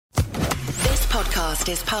podcast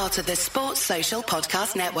is part of the Sports Social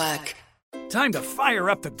Podcast Network. Time to fire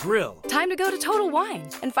up the grill. Time to go to Total Wine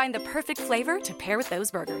and find the perfect flavor to pair with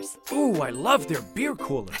those burgers. Ooh, I love their beer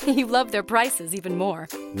cooler. You love their prices even more.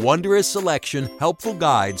 Wondrous selection, helpful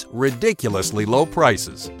guides, ridiculously low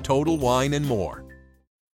prices. Total Wine and more.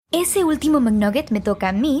 Ese último McNugget me toca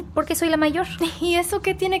a mí porque soy la mayor. ¿Y eso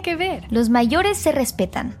qué tiene que ver? Los mayores se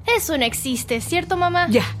respetan. Eso no existe, ¿cierto, mamá?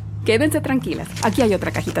 Ya, quédense tranquilas. Aquí hay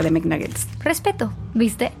otra cajita de McNuggets. Respeto,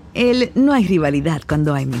 ¿viste? No hay rivalidad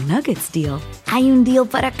cuando hay McNuggets deal. Hay un deal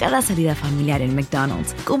para cada salida familiar en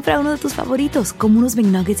McDonald's. Compra uno de tus favoritos, como unos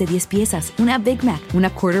McNuggets de 10 piezas, una Big Mac, una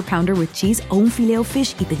Quarter Pounder with Cheese o un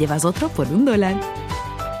Filet-O-Fish y te llevas otro por $1.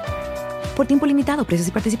 Por tiempo limitado, precios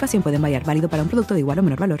y participación pueden variar. Válido para un producto de igual o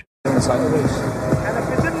menor valor.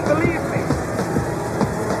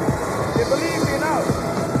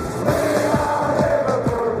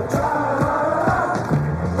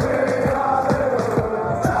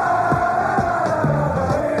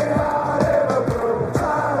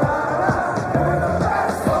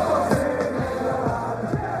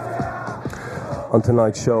 On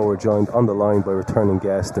tonight's show, we're joined on the line by returning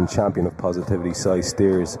guest and champion of positivity, Cy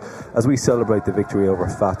Steers, as we celebrate the victory over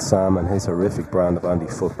Fat Sam and his horrific brand of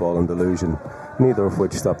anti-football and delusion, neither of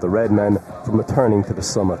which stopped the Red Men from returning to the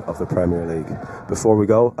summit of the Premier League. Before we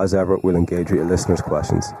go, as ever, we'll engage with your listeners'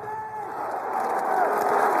 questions.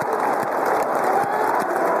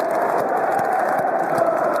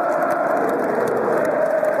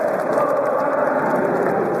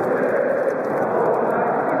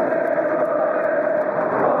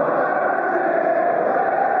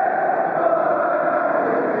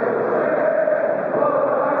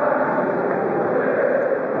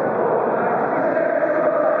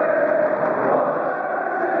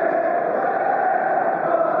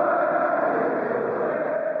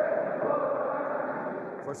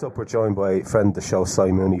 First up, we're joined by a friend of the show, Cy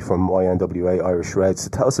Mooney from YNWA Irish Reds, to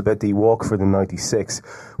tell us about the Walk for the 96,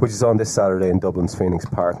 which is on this Saturday in Dublin's Phoenix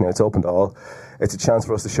Park. Now, it's open to all. It's a chance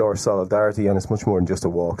for us to show our solidarity, and it's much more than just a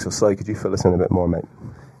walk. So, Cy, could you fill us in a bit more, mate?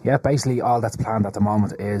 Yeah, basically all that's planned at the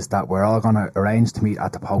moment is that we're all going to arrange to meet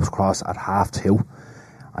at the Pope's Cross at 2:30.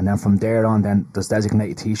 And then from there on, then there's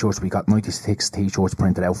designated T-shirts. We got 96 T-shirts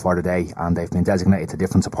printed out for the day, and they've been designated to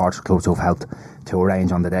different supporters clubs who have helped to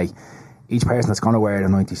arrange on the day. Each person that's going to wear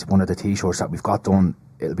one of the T-shirts that we've got done,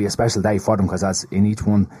 it'll be a special day for them, because as in each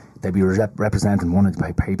one, they'll be representing one of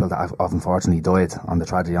the people that have unfortunately died on the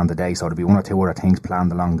tragedy on the day. So there'll be one or two other things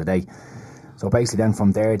planned along the day. So basically then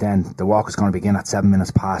from there, then the walk is going to begin at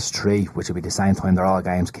 3:07, which will be the same time that all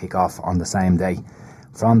games kick off on the same day.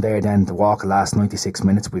 From there then, the walk will last 96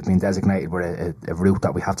 minutes. We've been designated with a route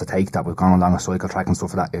that we have to take, that we've gone along a cycle track and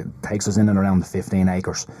stuff like that. It takes us in and around the 15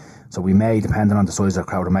 acres. So we may, depending on the size of the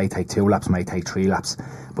crowd, it may take 2 laps, may take 3 laps,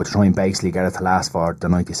 but try and basically get it to last for the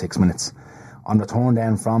 96 minutes. On return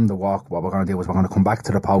then from the walk, what we're going to do is we're going to come back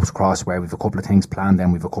to the Pope's Cross, where we've a couple of things planned.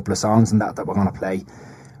 Then we've a couple of songs and that we're going to play.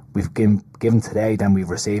 We've given today, then we've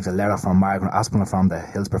received a letter from Margaret Aspinall from the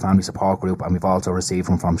Hillsborough Family Support Group, and we've also received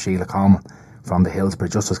one from Sheila Coleman from the Hillsborough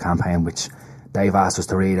Justice Campaign, which they've asked us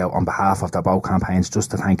to read out on behalf of the both campaigns,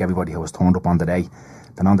 just to thank everybody who has turned up on the day.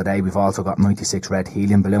 Then on the day, we've also got 96 red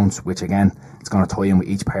helium balloons, which again, it's going to tie in with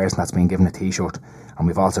each person that's been given a T-shirt. And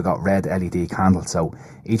we've also got red LED candles. So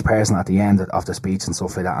each person at the end of the speech and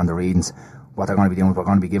stuff like that and the readings, what they're going to be doing is we're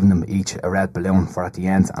going to be giving them each a red balloon for at the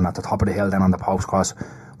end. And at the top of the hill then on the Pope's Cross,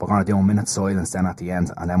 we're going to do a minute's silence then at the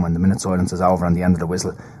end. And then when the minute's silence is over and the end of the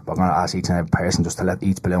whistle, we're going to ask each and every person just to let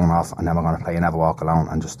each balloon off, and then we're going to play Never Walk Alone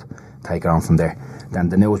and just take it on from there. Then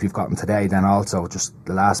the news we've gotten today, then also just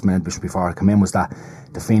the last minute just before I come in, was that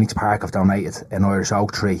the Phoenix Park have donated an Irish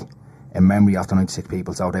oak tree in memory of the 96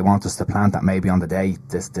 people. So they want us to plant that maybe on the day.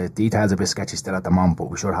 The details are a bit sketchy still at the moment, but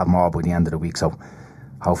we should have more by the end of the week. So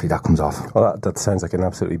hopefully that comes off. Well, that sounds like an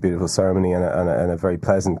absolutely beautiful ceremony and a very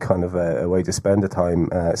pleasant kind of a way to spend the time.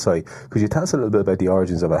 So could you tell us a little bit about the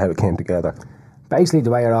origins of it, how it came together? Basically, the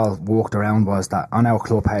way it all worked around was that on our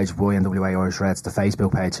club page, YNWA Irish Reds, the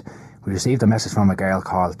Facebook page, we received a message from a girl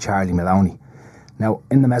called Charlie Maloney. Now,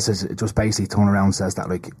 in the message, it just basically turned around and says that,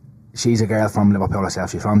 like, she's a girl from Liverpool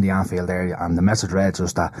herself, she's from the Anfield area, and the message read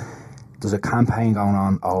just that there's a campaign going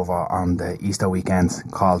on over on the Easter weekend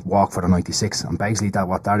called Walk for the 96, and basically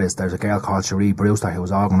what that is, there's a girl called Cherie Brewster who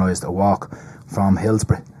has organised a walk from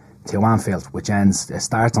Hillsborough to Anfield, which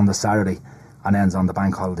starts on the Saturday and ends on the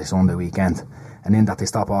bank holiday Sunday weekend. And in that they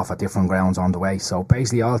stop off at different grounds on the way. So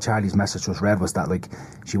basically all Charlie's message was read was that, like,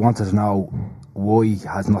 she wanted to know why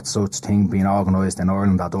has not such thing been organised in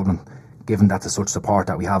Ireland or Dublin, given that there's such support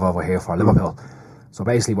that we have over here for Liverpool. So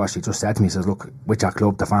basically what she just said to me, says, look, with your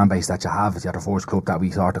club, the fan base that you have, is the first club that we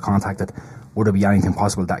sort of contacted, would there be anything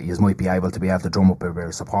possible that you might be able to drum up a bit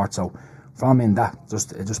of support? So from in that,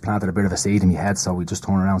 it just planted a bit of a seed in my head. So we just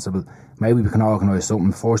turned around and said, well, maybe we can organise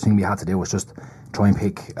something. The first thing we had to do was just try and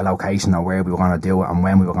pick a location or where we were going to do it and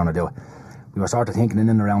when we were going to do it. We were sort of thinking in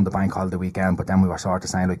and around the bank holiday weekend, but then we were sort of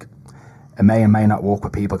saying, like, it may and may not work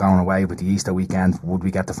with people going away with the Easter weekend. Would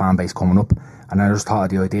we get the fan base coming up? And I just thought of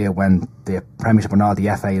the idea when the Premiership and all the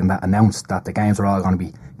FA and that announced that the games were all going to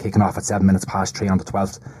be kicking off at 7 minutes past 3 on the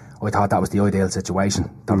 12th. I thought that was the ideal situation,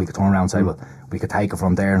 that we could turn around and say, well, we could take it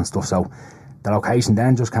from there and stuff. So the location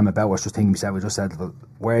then just came about. I was just thinking, we just said, well,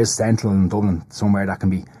 where's Central in Dublin, somewhere that can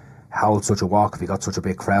be held such a walk if we got such a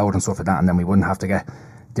big crowd and stuff like that, and then we wouldn't have to get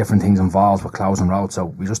different things involved with closing roads. So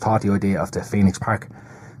we just thought the idea of the Phoenix Park.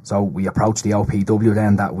 So we approached the OPW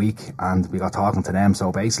then that week and we got talking to them.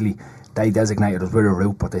 So basically they designated us with a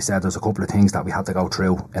route, but they said there's a couple of things that we had to go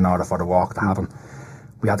through in order for the walk to happen.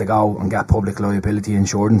 We had to go and get public liability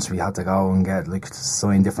insurance. We had to go and get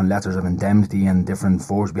sign different letters of indemnity and different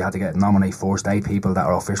force. We had to nominate first aid people that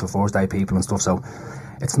are official first aid people and stuff. So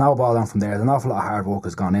it's snowballed on from there. There's an awful lot of hard work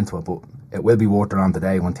has gone into it, but it will be worth it on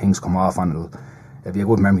today when things come off, and it'll be a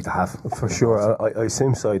good memory to have. For sure. I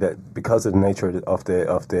assume so that because of the nature of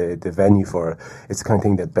the venue for it, it's the kind of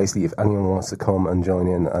thing that basically if anyone wants to come and join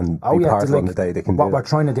in and be part of on the day, they can do it. What we're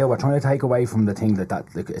trying to do, we're trying to take away from the thing that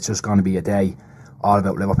it's just going to be a day all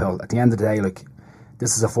about Liverpool. At the end of the day,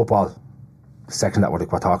 this is a football section that we're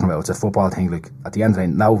talking about. It's a football thing. At the end of the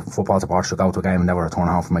day, no football supporter should go to a game and never return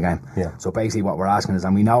home from a game. Yeah. So basically what we're asking is,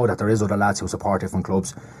 and we know that there is other lads who support different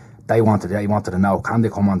clubs, they wanted to know, can they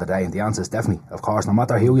come on the day? And the answer is definitely, of course, no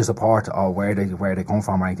matter who you support or where they come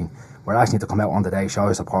from or anything, we're asking you to come out on the day, show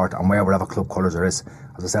your support, and wear whatever club colours there is.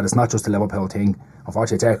 As I said, it's not just a Liverpool thing.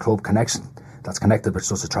 Unfortunately, it's our club connection that's connected with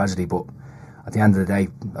such a tragedy, but at the end of the day,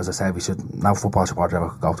 as I said, no football supporter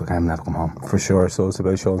ever go to a game and never come home. For sure. So it's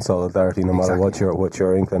about showing solidarity no matter what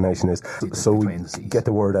your inclination is. So we get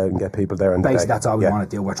the word out and get people there on the day. Basically, that's all we want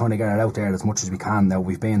to do. We're trying to get it out there as much as we can. Now,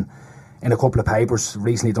 we've been in a couple of papers,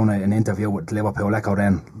 recently done an interview with Liverpool Echo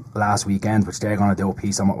then last weekend, which they're going to do a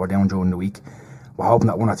piece on what we're doing during the week. We're hoping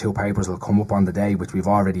that one or two papers will come up on the day, which we've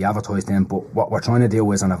already advertised in. But what we're trying to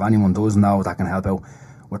do is, and if anyone does know that can help out,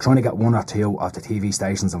 we're trying to get one or two of the TV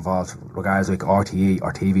stations involved, regardless like RTE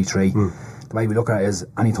or TV3. The way we look at it is,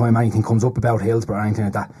 anytime anything comes up about Hillsborough or anything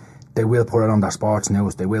like that, they will put it on their sports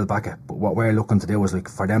news, they will back it. But what we're looking to do is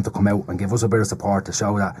for them to come out and give us a bit of support to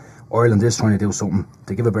show that Ireland is trying to do something,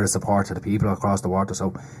 to give a bit of support to the people across the water.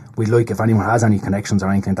 So we'd like, if anyone has any connections or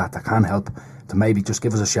anything that can help, to maybe just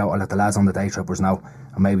give us a shout or let the lads on the day trippers know,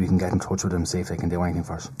 and maybe we can get in touch with them and see if they can do anything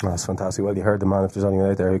for us. That's fantastic. Well, you heard the man. If there's anyone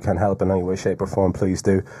out there who can help in any way, shape or form, please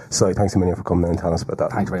do. So thanks a million for coming in and telling us about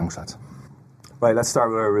that. Thanks very much, lads. Right, let's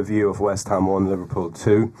start with our review of West Ham 1, Liverpool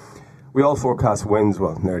 2. We all forecast wins,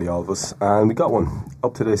 well, nearly all of us, and we got one.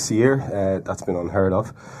 Up to this year, that's been unheard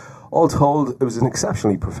of. All told, it was an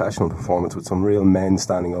exceptionally professional performance with some real men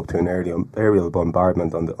standing up to an aerial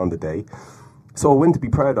bombardment on the day. So a win to be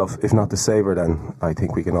proud of, if not to savour then, I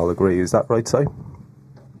think we can all agree. Is that right, Si?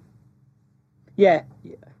 Yeah.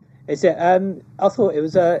 Is it? I thought it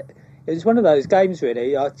was one of those games,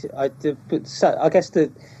 really. I guess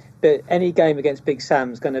but any game against Big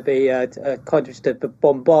Sam's going to be kind of just a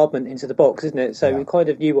bombardment into the box, isn't it? So we kind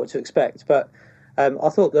of knew what to expect. But I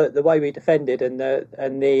thought that the way we defended and I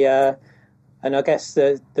guess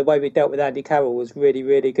the way we dealt with Andy Carroll was really,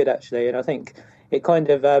 really good, actually. And I think it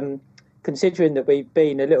kind of, considering that we've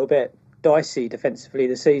been a little bit dicey defensively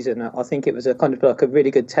this season, I think it was a kind of like a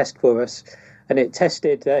really good test for us. And it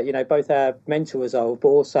tested, both our mental resolve, but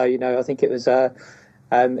also, I think it was...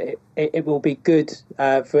 It will be good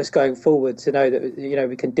for us going forward to know that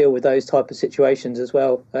we can deal with those type of situations as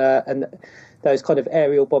well, and those kind of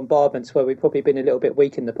aerial bombardments where we've probably been a little bit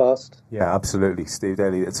weak in the past. Yeah, absolutely, Steve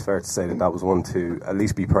Daly. It's fair to say that was one to at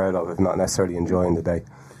least be proud of, if not necessarily enjoying the day.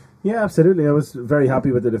 Yeah, absolutely. I was very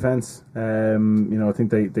happy with the defence. I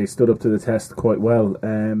think they stood up to the test quite well.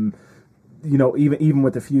 Even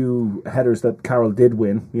with the few headers that Carroll did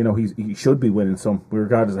win, he should be winning some,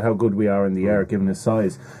 regardless of how good we are in the air, given his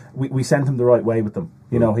size. We sent him the right way with them.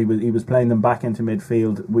 He was playing them back into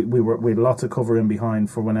midfield. We had lots of cover in behind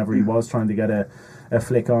for whenever he was trying to get a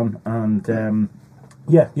flick on. And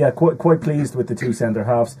quite pleased with the two centre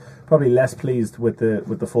halves. Probably less pleased with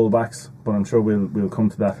the full backs, but I'm sure we'll come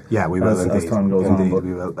to that. Yeah, we will as time goes on. But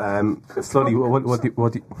We will. Slowly, what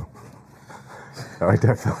do you... All right,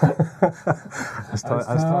 there, Phil. as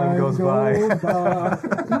time goes by.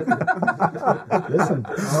 Listen,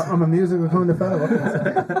 I'm a musical kind of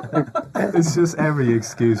fella. It's just every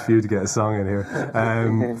excuse for you to get a song in here.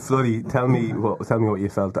 Floody, tell me what you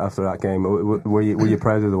felt after that game. Were you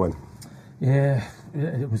proud of the win? Yeah,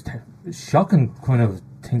 it was shocking kind of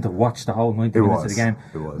thing to watch the whole 90 minutes of the game.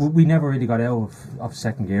 It was. We never really got out of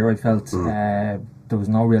second gear. I felt there was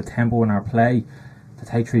no real tempo in our play. To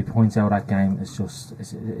take 3 points out of that game is just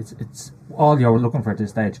it's all you're looking for at this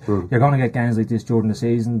stage. You're going to get games like this during the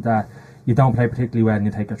season that you don't play particularly well and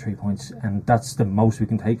you take your 3 points, and that's the most we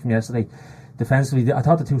can take from yesterday. Defensively, I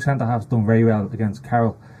thought the two centre halves done very well against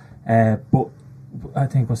Carroll, but I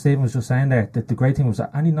think what Stephen was just saying there, that the great thing was that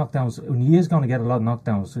any knockdowns, when he is going to get a lot of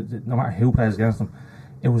knockdowns, no matter who plays against him,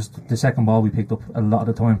 it was the second ball we picked up a lot of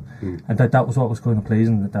the time, and that was what was kind of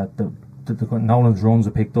pleasing, that the Nolan's runs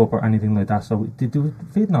were picked up or anything like that. So they were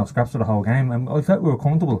feeding off scraps for the whole game, and I felt we were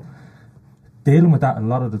comfortable dealing with that a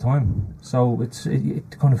lot of the time. So it's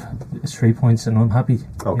 3 points, and I'm happy.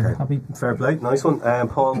 Okay, yeah, happy. Fair play, nice one.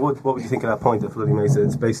 Paul, what would you think of that point that Floody made?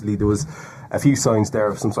 It's basically there was a few signs there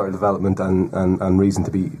of some sort of development and reason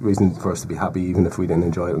for us to be happy, even if we didn't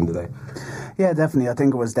enjoy it on the day. Yeah, definitely. I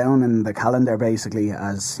think it was down in the calendar basically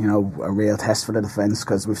as, you know, a real test for the defence,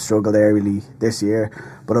 because we've struggled there really this year.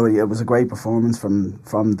 But it was a great performance from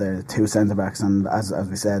the two centre backs, and as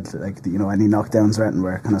we said, like, you know, any knockdowns or anything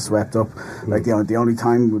were kind of swept up. Like the only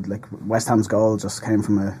time West Ham's goal just came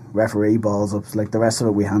from a referee balls up. Like the rest of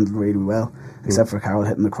it we handled really well, except for Carroll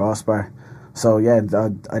hitting the crossbar. So yeah,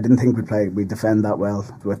 I didn't think we'd defend that well,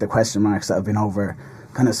 with the question marks that have been over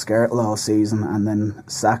kind of Skirtle all season, and then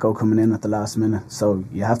Sacco coming in at the last minute. So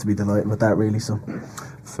you have to be delighted with that, really. So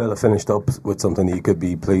Fella finished up with something you could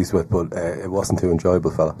be pleased with, but it wasn't too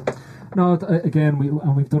enjoyable, fella. No, again,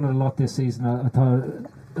 we've done it a lot this season. I thought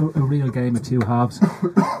a real game of two halves,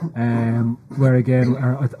 where again,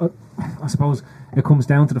 I suppose it comes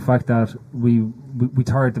down to the fact that we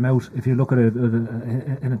tired them out. If you look at it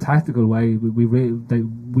in a tactical way,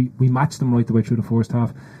 we matched them right the way through the first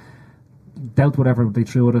half. Dealt whatever they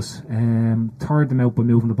threw at us, tired them out by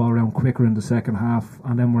moving the ball around quicker in the second half,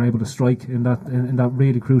 and then we're able to strike in that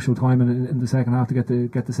really crucial time in the second half to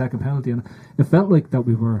get the second penalty. And it felt like that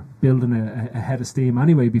we were building a head of steam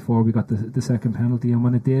anyway before we got the second penalty, and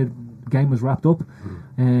when it did, the game was wrapped up.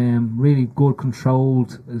 Really good,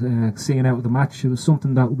 controlled, seeing out of the match. It was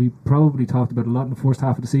something that we probably talked about a lot in the first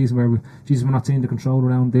half of the season, where we're not seeing the control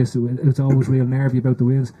around this. It's always real nervy about the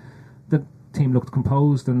wins. The team looked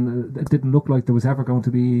composed, and it didn't look like there was ever going to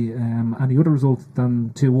be any other result than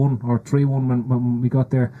 2-1 or 3-1 when we got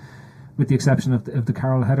there, with the exception of the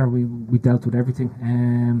Carroll header. We dealt with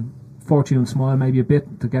everything. Fortune smile maybe a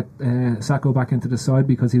bit to get Sacco back into the side,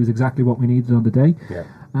 because he was exactly what we needed on the day. Yeah.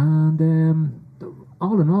 And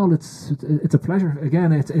all in all, it's a pleasure.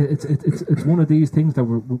 Again, it's one of these things that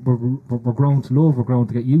we're grown to love, we're grown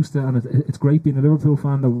to get used to, and it's great being a Liverpool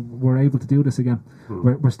fan that we're able to do this again.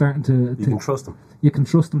 We're starting to. You can trust them. You can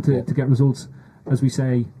trust them to get results, as we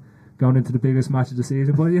say, going into the biggest match of the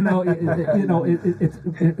season. But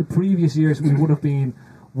previous years we would have been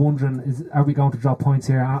wondering, are we going to drop points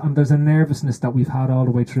here? And there's a nervousness that we've had all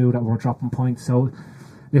the way through that we're dropping points. So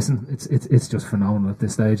listen, it's just phenomenal at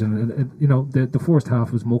this stage, and the first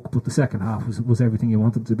half was muck, but the second half was everything you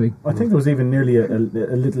wanted it to be. I think there was even nearly a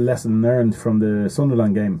little lesson learned from the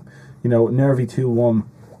Sunderland game. You know, nervy 2-1.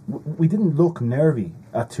 We didn't look nervy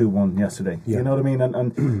at 2-1 yesterday. Yeah. You know what I mean?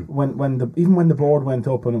 And when the board went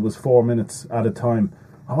up and it was 4 minutes at a time,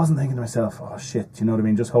 I wasn't thinking to myself, oh shit, you know what I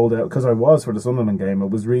mean, just hold it out, because I was for the Sunderland game. It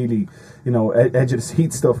was really, edge of the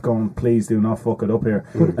seat stuff going, please do not fuck it up here.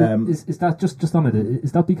 Is that just on it?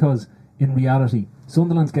 Is that because in reality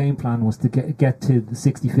Sunderland's game plan was to get to the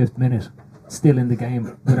 65th minute still in the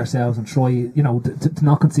game with ourselves and try, to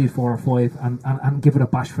not concede 4 or 5 and give it a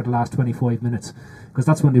bash for the last 25 minutes, because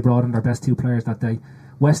that's when they brought in their best two players that day.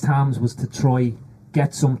 West Ham's was to try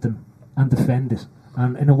get something and defend it.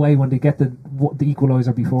 And in a way, when they get the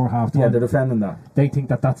equaliser before half time, yeah, they're defending that. They think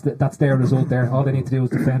that's their result there. All they need to do is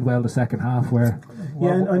defend well the second half. I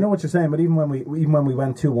know what you're saying, but even when we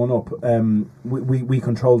went 2-1 up, we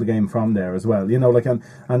controlled the game from there as well.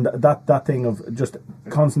 And that thing of just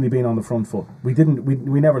constantly being on the front foot. We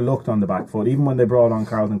never looked on the back foot. Even when they brought on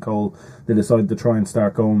Carlton Cole, they decided to try and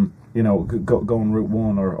start going. Going route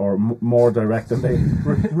 1 or more direct than they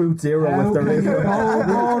route 0 if they're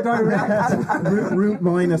more direct. route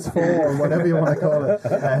 -4, whatever you want to call it.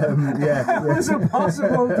 Is it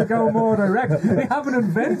possible to go more direct? They haven't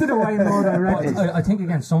invented a way more direct. I think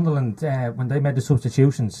against Sunderland, when they made the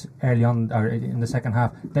substitutions early on or in the second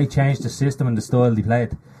half, they changed the system and the style they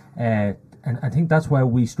played. and I think that's where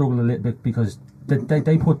we struggle a little bit, because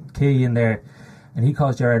they put Key in there, and he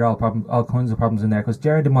caused Gerrard all kinds of problems in there, because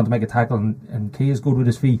Gerrard didn't want to make a tackle, and Key is good with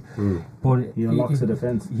his feet. But he unlocks the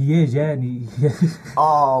defence. He is, yeah. And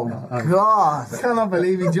oh, God. I cannot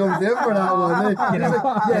believe he jumped in for that one.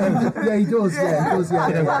 Yeah, he does. Yeah, he does.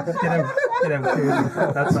 Yeah. Get out.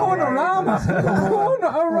 That's Panorama.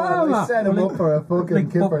 Panorama. Set him up for a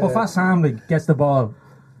fucking kipper. But Fat Sam gets the ball.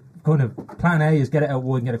 Kind of plan A is get it out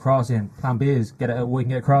wide and get a cross in. Plan B is get it out wide and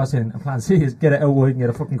get a cross in. And plan C is get it out wide and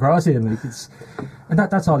get a fucking cross in. Like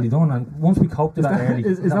that's all he done. And once we coped to that early,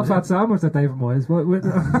 is that Fat Sam or is that David Moyes?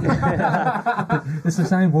 It's the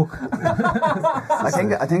same book. I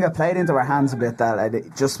think it played into our hands a bit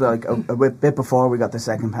that just like a bit before we got the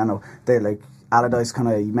second penalty, they like Allardyce kind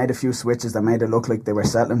of made a few switches that made it look like they were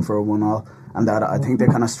settling for a 1-1, and that I think they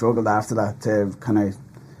kind of struggled after that to kind of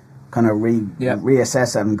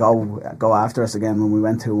reassess it and go after us again when we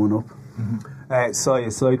went 2-1 up. So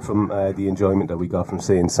aside from the enjoyment that we got from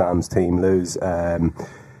seeing Sam's team lose,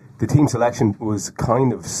 the team selection was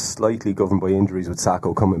kind of slightly governed by injuries with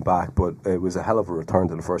Sacco coming back, but it was a hell of a return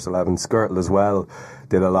to the first 11. Skirtle as well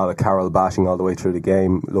did a lot of Carroll bashing all the way through the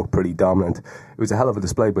game, looked pretty dominant. It was a hell of a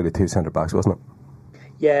display by the two centre backs, wasn't it?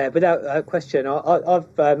 Yeah, without question.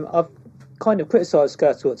 I've kind of criticised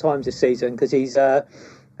Skirtle at times this season, because he's I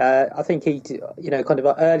think he, kind of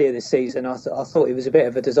earlier this season, I thought it was a bit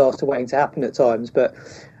of a disaster waiting to happen at times. But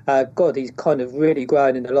God, he's kind of really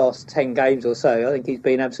grown in the last 10 games or so. I think he's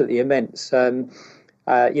been absolutely immense. Both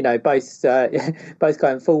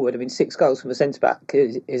going forward. I mean, 6 goals from a centre back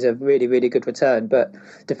is a really, really good return. But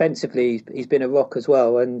defensively, he's been a rock as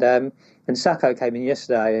well. And Sacco came in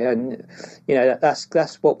yesterday, and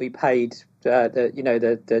that's what we paid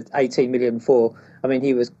the 18 million for. I mean,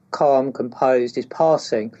 he was calm, composed. His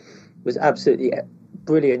passing was absolutely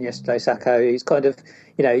brilliant yesterday. Sacco, he's kind of,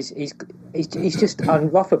 he's just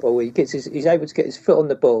unruffable. He's able to get his foot on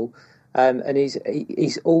the ball, and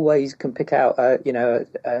he's always can pick out a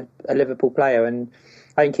Liverpool player. And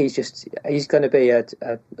I think he's going to be a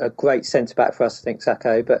great centre back for us, I think,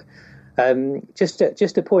 Sacco. But just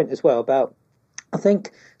a point as well about, I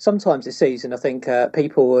think sometimes this season, I think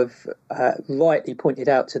people have rightly pointed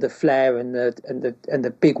out to the flair and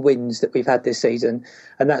the big wins that we've had this season,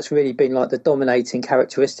 and that's really been like the dominating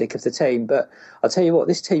characteristic of the team. But I'll tell you what,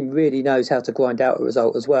 this team really knows how to grind out a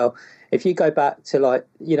result as well. If you go back to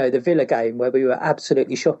the Villa game where we were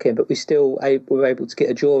absolutely shocking, but we still were able to get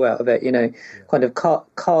a draw out of it. Kind of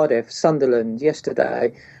Cardiff, Sunderland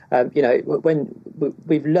yesterday. When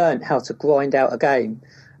we've learned how to grind out a game.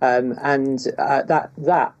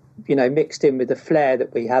 That mixed in with the flair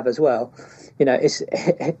that we have as well,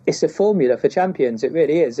 it's a formula for champions. It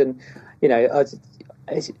really is. And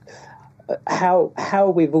how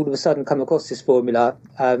we've all of a sudden come across this formula,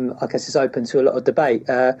 I guess is open to a lot of debate.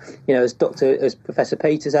 As Professor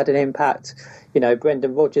Peters had an impact.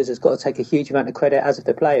 Brendan Rodgers has got to take a huge amount of credit, as of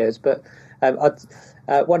the players. But I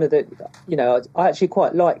actually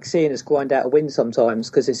quite like seeing us grind out a win sometimes,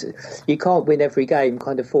 because you can't win every game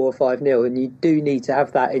kind of 4 or 5-0, and you do need to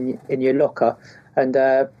have that in your locker. And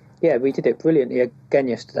we did it brilliantly again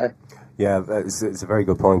yesterday. Yeah, it's a very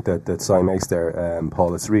good point that Si makes there,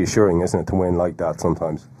 Paul. It's reassuring, isn't it, to win like that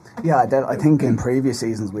sometimes? Yeah, I think in previous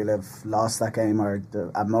seasons we'll have lost that game or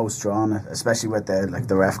at most drawn it, especially with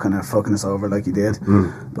the ref kind of fucking us over like he did.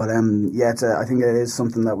 But I think it is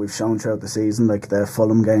something that we've shown throughout the season, like the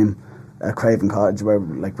Fulham game at Craven Cottage, where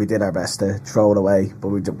we did our best to throw it away, but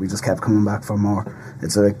we just kept coming back for more.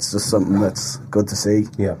 It's just something that's good to see.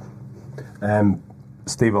 Yeah.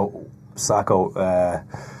 Steve-O, Sacco,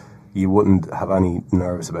 you wouldn't have any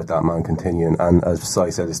nerves about that man continuing, and as Si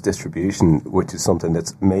said, it's distribution, which is something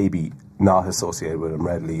that's maybe not associated with him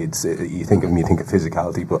readily. You think of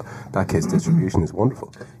physicality, but that kid's distribution is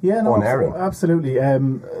wonderful. Yeah, no, absolutely.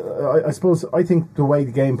 I suppose I think the way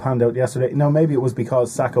the game panned out yesterday, maybe it was because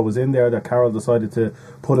Sacco was in there that Carroll decided to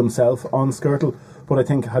put himself on Skirtle. But I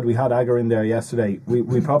think had we had Agger in there yesterday,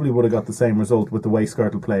 we probably would have got the same result with the way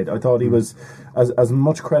Skirtle played. I thought he was as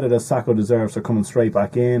much credit as Sacco deserves for coming straight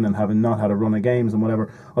back in and having not had a run of games and whatever.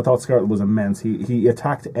 I thought Skirtle was immense. He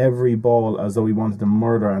attacked every ball as though he wanted to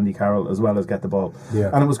murder Andy Carroll as well as get the ball. Yeah.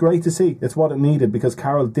 And it was great to see. It's what it needed, because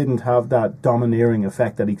Carroll didn't have that domineering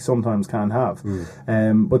effect that he sometimes can have.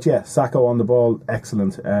 But yeah, Sacco on the ball,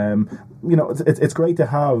 excellent. It's great to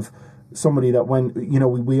have somebody that when,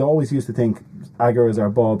 we always used to think Agger is our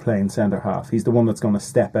ball-playing centre-half. He's the one that's going to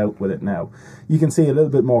step out with it now. You can see a little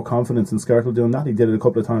bit more confidence in Skrtel doing that. He did it a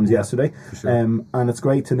couple of times yesterday. Sure. And it's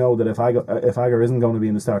great to know that if Agger isn't going to be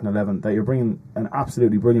in the starting 11, that you're bringing an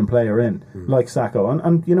absolutely brilliant player in, like Sacco.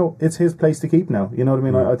 And it's his place to keep now. You know what I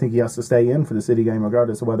mean? I think he has to stay in for the City game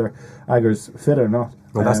regardless of whether Agger's fit or not.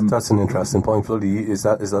 Well, that's an interesting point, Floody. Is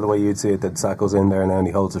that the way you'd see it, that Sacco's in there now and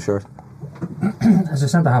he holds the shirt? As a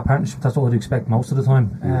centre-half partnership, that's what I'd expect most of the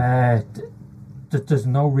time. There's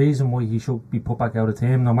no reason why he should be put back out of the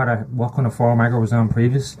team, no matter what kind of form Agger was on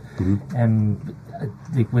previous. When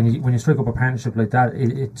you strike up a partnership like that,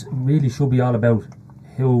 it really should be all about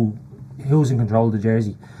who's in control of the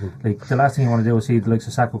jersey. Like, the last thing you want to do is see the likes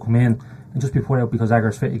of Sacco come in and just be put out because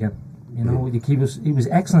Agger's fit again. He was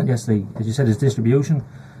excellent yesterday. As you said, his distribution,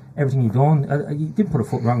 everything he done, he didn't put a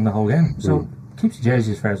foot wrong in the whole game. So keeps the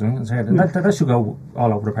jersey as far as I'm concerned, and that should go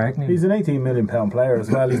all over the park now. He's an £18 million player as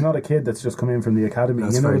well. He's not a kid that's just come in from the academy.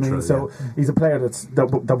 That's you know what I mean? true, so he's a player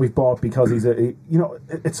that we've bought because he's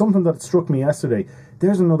it's something that struck me yesterday.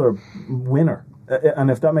 There's another winner. And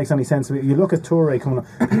if that makes any sense, you look at Toure coming on,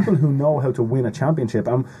 people who know how to win a championship,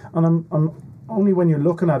 and I'm only when you're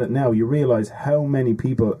looking at it now, you realise how many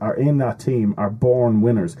people are in that team are born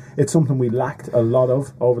winners. It's something we lacked a lot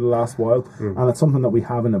of over the last while, and it's something that we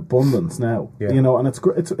have in abundance now. And it's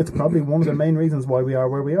probably one of the main reasons why we are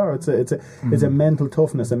where we are. It's a mental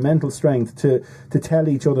toughness, a mental strength to tell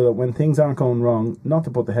each other that when things aren't going wrong, not to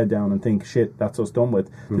put the head down and think, shit, that's us done with.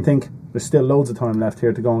 To think there's still loads of time left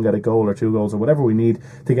here to go and get a goal or 2 goals or whatever we need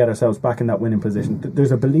to get ourselves back in that winning position.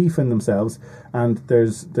 There's a belief in themselves, and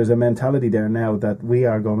there's a mentality there now that we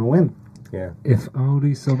are going to win. Yeah. If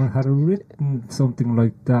only someone had written something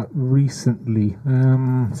like that recently.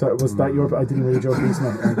 So was that your? I didn't read your piece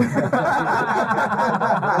now.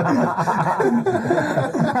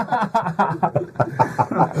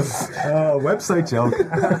 Website joke.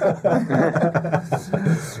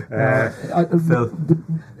 Phil.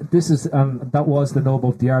 This is that was the nub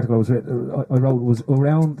of the article I wrote was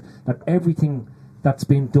around that everything that's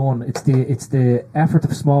been done. It's the effort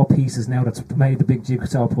of small pieces now that's made the big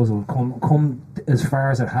jigsaw puzzle come as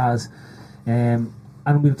far as it has, and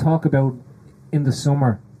we'll talk about in the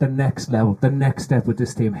summer the next level, the next step with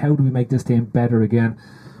this team. How do we make this team better again?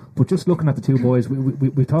 But just looking at the two boys,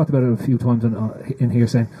 we talked about it a few times in here,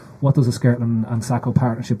 saying what does a Skrtel and Sacco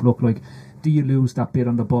partnership look like? Do you lose that bit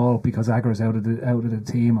on the ball because Agger is out of the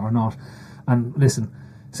team or not? And listen,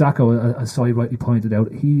 Sacco, as Cy rightly pointed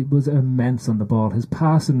out, he was immense on the ball. His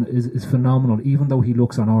passing is phenomenal, even though he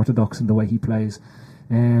looks unorthodox in the way he plays.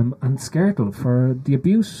 And Skrtel, for the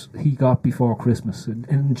abuse he got before Christmas,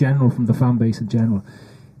 in general, from the fan base in general,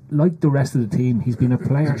 like the rest of the team, he's been a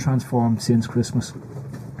player transformed since Christmas,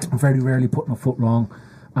 very rarely putting a foot wrong.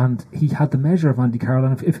 And he had the measure of Andy Carroll.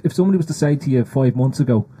 And if somebody was to say to you 5 months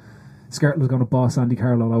ago, Skrtel was going to boss Andy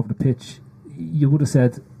Carroll all over the pitch, you would have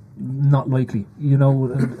said, not likely,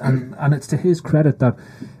 and it's to his credit that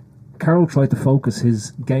Carroll tried to focus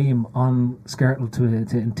his game on Skrtel to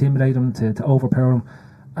intimidate him, to overpower him,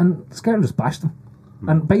 and Skrtel just bashed him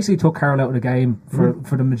and basically took Carroll out of the game for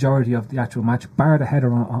the majority of the actual match, bar the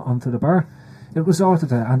header onto the bar. It resulted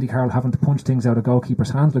to Andy Carroll having to punch things out of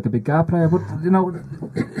goalkeeper's hands like a big gap player, but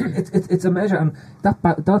it's a measure, and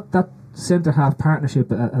that centre half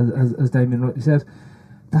partnership, as Damien rightly said,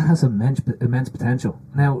 that has immense potential.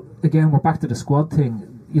 Now, again, we're back to the squad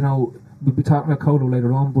thing. We'll be talking about Colo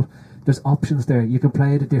later on, but there's options there. You can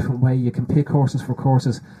play it a different way. You can pick horses for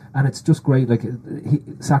courses, and it's just great. Like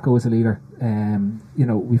Sacco is a leader.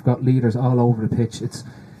 We've got leaders all over the pitch. It's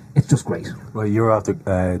just great. Well, you're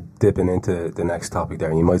after dipping into the next topic there,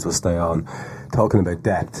 and you might as well stay on talking about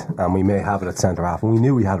depth. And we may have it at centre half, and we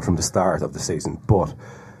knew we had it from the start of the season. But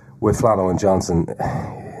with Flano and Johnson,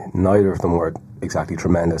 neither of them were exactly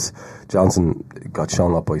tremendous. Johnson got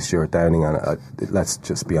shown up by Stuart Downing, and let's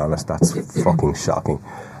just be honest, that's fucking shocking.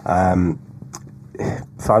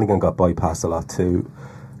 Flanagan got bypassed a lot too.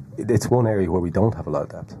 It's one area where we don't have a lot of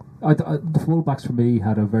depth. The fullbacks for me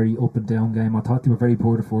had a very up and down game. I thought they were very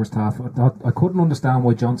poor the first half. I couldn't understand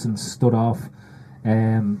why Johnson stood off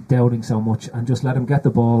Downing so much and just let him get the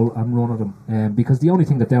ball and run at him, because the only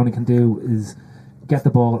thing that Downing can do is get the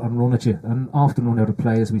ball and run at you, and often run out of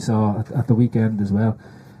play, as we saw at the weekend as well.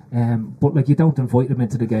 But you don't invite him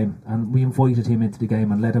into the game, and we invited him into the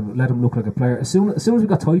game and let him look like a player. As soon as we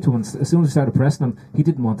got tight to him, as soon as we started pressing him, he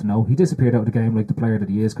didn't want to know. He disappeared out of the game like the player that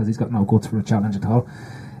he is, because he's got no guts for a challenge at all.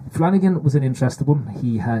 Flanagan was an interesting one.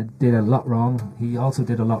 He did a lot wrong. He also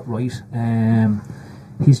did a lot right.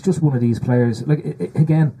 he's just one of these players. Like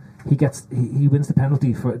again, he wins the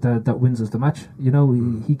penalty for that wins us the match. You know,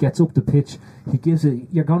 he gets up the pitch. He gives it.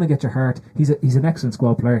 You're going to get your heart. He's an excellent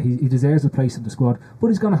squad player. He deserves a place in the squad. But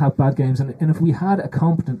he's going to have bad games. And if we had a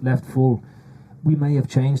competent left full, we may have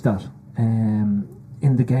changed that in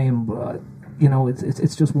the game. You know,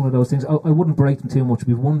 it's just one of those things. I wouldn't break them too much.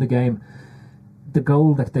 We've won the game. The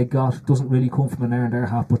goal that they got doesn't really come from an error in their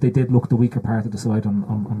half, but they did look the weaker part of the side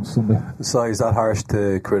on Sunday. So is that harsh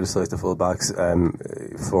to criticise the fullbacks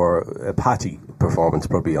for a patchy performance,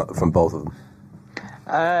 probably from both of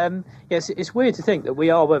them? Yes, it's weird to think that we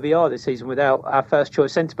are where we are this season without our first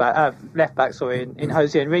choice left back. In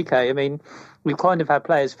Jose Enrique. I mean, we've kind of had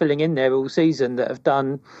players filling in there all season that have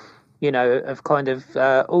done, you know, have kind of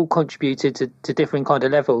all contributed to different kind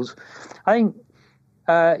of levels. I think,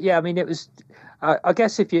 I mean, it was. I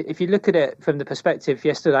guess if you look at it from the perspective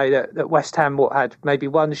yesterday that West Ham had maybe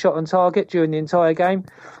one shot on target during the entire game,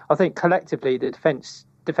 I think collectively the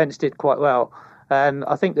defence did quite well.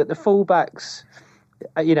 I think that the fullbacks,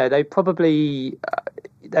 you know, they probably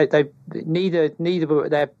they neither were at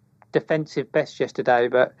their defensive best yesterday,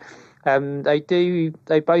 but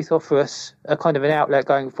they both offer us a kind of an outlet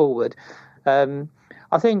going forward. I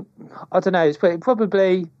think, I don't know, it's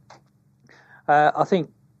probably I think.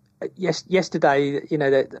 Yes, yesterday, you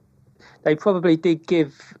know, they probably did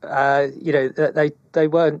give, you know, they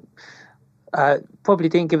weren't probably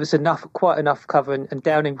didn't give us quite enough cover, and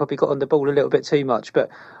Downing probably got on the ball a little bit too much. But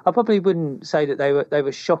I probably wouldn't say that they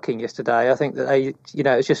were shocking yesterday. I think that you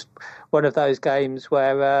know, it's just one of those games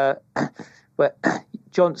where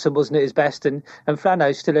Johnson wasn't at his best, and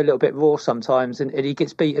Flano's still a little bit raw sometimes, and he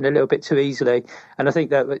gets beaten a little bit too easily. And I think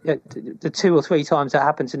that the 2 or 3 times that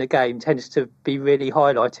happens in a game tends to be really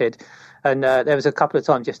highlighted. And there was a couple of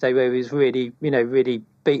times yesterday where he was really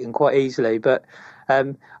beaten quite easily. But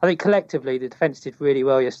I think collectively the defence did really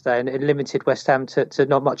well yesterday, and it limited West Ham to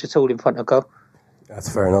not much at all in front of goal.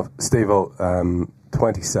 That's fair enough. Steve-O,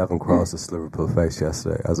 27 crosses Liverpool faced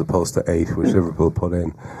yesterday, as opposed to 8 which Liverpool put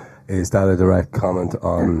in. Is that a direct comment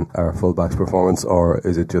on our fullbacks' performance, or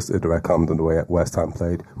is it just a direct comment on the way West Ham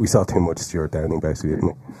played? We saw too much Stuart Downing, basically, didn't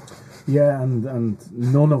we? Yeah, and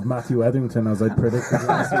none of Matthew Etherington, as I predicted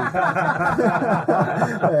last week.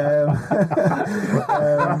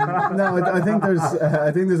 No, I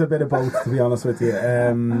think there's a bit of both, to be honest with you.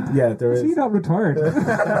 Yeah, there is. Is he not retired? I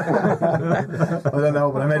don't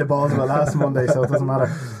know, but I made a balls of it last Monday, so it doesn't matter.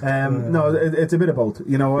 No, it's a bit of both.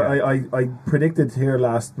 You know, yeah. I predicted here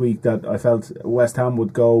last week that I felt West Ham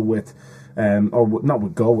would go with,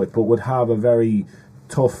 but would have a very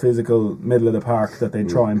tough physical middle of the park that they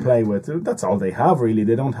try and play with. That's all they have, really.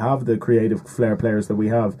 They don't have the creative flair players that we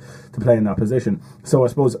have to play in that position. So I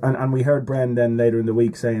suppose, and we heard Bren then later in the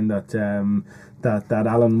week saying that that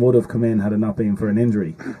Alan would have come in had it not been for an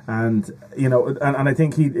injury, and you know, and I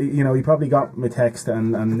think he probably got my text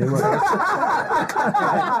and knew it.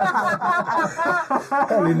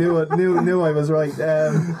 Probably knew I was right.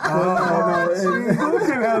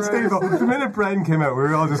 The minute Bren came out, we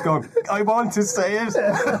were all just going, I want to say it.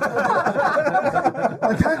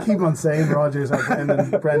 I can't keep on saying Rodgers or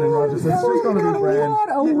Brendan Rodgers. It's just going to be Bren. What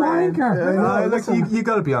a wanker! You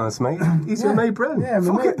got to be honest, mate. He's your mate, Bren. Yeah,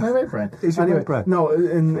 my mate, Bren. He's your mate, Bren. No,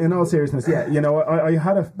 in all seriousness, yeah. You know, I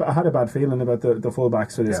had a bad feeling about the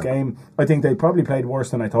fullbacks for this game. I think they probably played worse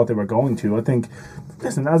than I thought they were going to. I think,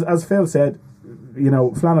 listen, as Phil said, you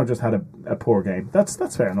know, Flano just had a poor game. That's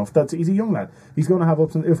fair enough. He's a young lad. He's going to have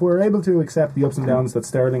ups and if we're able to accept the ups and downs that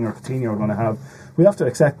Sterling or Coutinho are going to have, we have to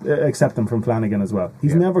accept them from Flanagan as well.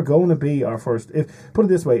 He's never going to be our first. Put it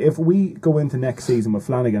this way: if we go into next season with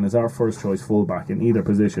Flanagan as our first choice fullback in either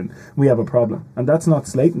position, we have a problem. And that's not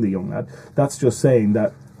slating the young lad. That's just saying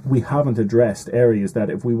that we haven't addressed areas that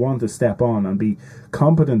if we want to step on and be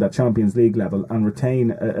competent at Champions League level and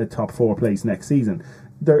retain a top 4 place next season,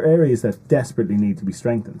 there are areas that desperately need to be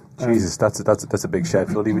strengthened. Jesus, that's a big shed.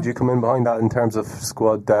 Floody, would you come in behind that in terms of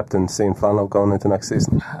squad depth and seeing Flano going into next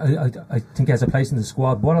season? I think he has a place in the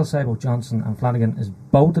squad. What I'll say about Johnson and Flanagan is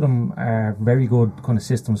both of them are very good kind of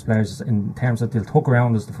systems players in terms of they'll tuck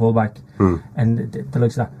around as the fullback and the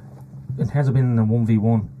likes of that. In terms of being in a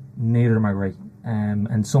 1v1, neither of them are great.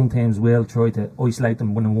 And some teams will try to isolate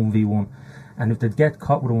them when a 1v1. And if they get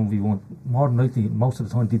caught with a 1v1, more than likely, most of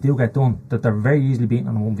the time, they do get done. That they're very easily beaten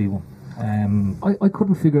on a 1v1. I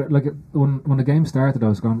couldn't figure, like, when the game started, I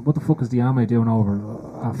was going, what the fuck is Diame doing over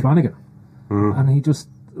Flanagan? And he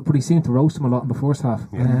seemed to roast him a lot in the first half.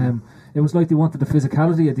 It was like they wanted the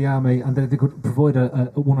physicality of Diame, and they could provide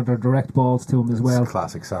one of their direct balls to him as well. It's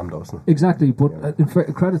classic Sam, doesn't it? Exactly, but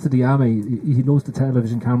in credit to Diame, he loves the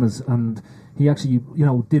television cameras, and he actually,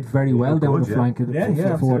 did very well down the flank.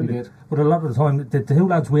 But a lot of the time, the two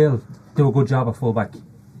lads will do a good job at fullback,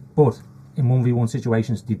 but in 1v1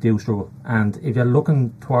 situations, they do struggle. And if you're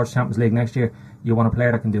looking towards Champions League next year, you want a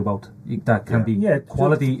player that can do both. That can be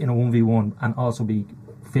quality in a 1v1 and also be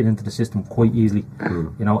fit into the system quite easily.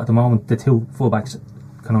 At the moment, the two fullbacks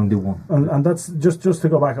can only do one. And that's just to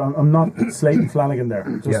go back. I'm not slating Flanagan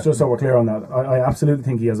there. Just so we're clear on that. I absolutely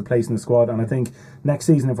think he has a place in the squad, and I think next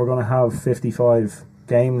season, if we're going to have 55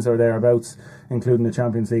 games or thereabouts, including the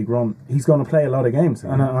Champions League run, he's going to play a lot of games,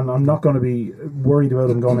 and I'm not going to be worried about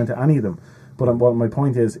him going into any of them. But what my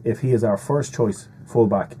point is, if he is our first choice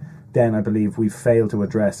fullback, then I believe we've failed to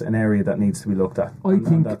address an area that needs to be looked at. I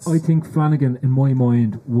think Flanagan, in my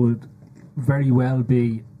mind, would very well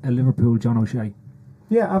be a Liverpool John O'Shea.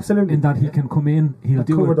 Yeah, absolutely. In that he can come in, he'll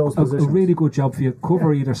do a really good job for you,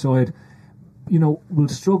 cover either side. We'll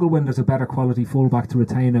struggle when there's a better quality fullback to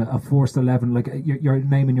retain a first 11, like you're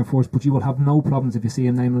naming your first, but you will have no problems if you see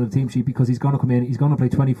him named on the team sheet, because he's going to come in, he's going to play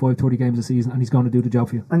 25, 30 games a season, and he's going to do the job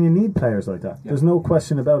for you. And you need players like that. There's no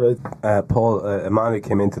question about it. Paul, a man who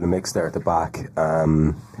came into the mix there at the back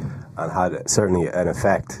and had certainly an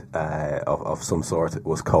effect of some sort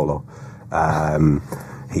was Colo.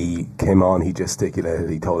 He came on, he gesticulated,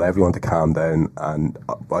 he told everyone to calm down, and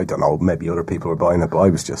I don't know, maybe other people were buying it, but I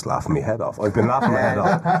was just laughing my head off. I've been laughing my head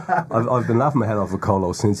off. I've been laughing my head off with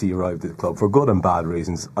Colo since he arrived at the club, for good and bad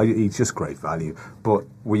reasons. He's just great value. But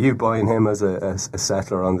were you buying him as a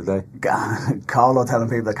settler on the day? Colo telling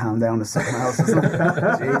people to calm down is something else, isn't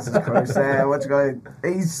it? Jesus Christ.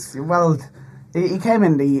 He came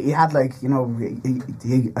in, he had I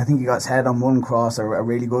think he got his head on one cross, or a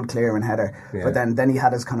really good clearing header, but then he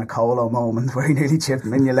had his kind of Colo moment where he nearly chipped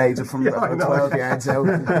Mignolet from about 12 yards out,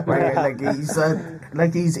 where he's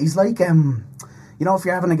like if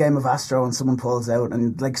you're having a game of Astro and someone pulls out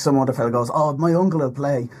and some other fella goes, "Oh, my uncle will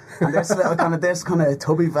play," and this kind of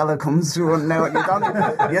tubby fella comes through and now you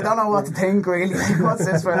don't know what to think really. What's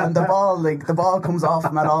this for? And the ball comes off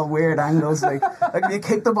him at all weird angles. Like you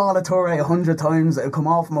kick the ball at Toure 100 times, it'll come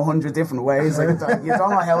off him 100 different ways. You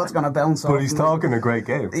don't know how it's going to bounce off. But he's talking a great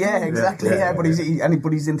game. Yeah, exactly. Yeah, but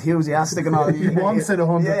he's enthusiastic and all. He wants it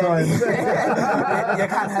 100 times. You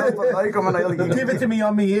can't help but like him. And give it to me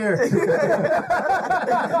on me ear. You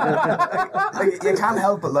can't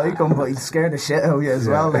help but like him, but he's scared the shit out of you as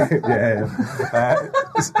well.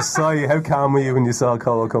 Si, how calm were you when you saw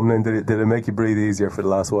Colo coming in? Did it make you breathe easier for the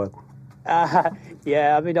last while?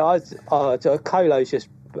 Yeah, I mean, Colo's just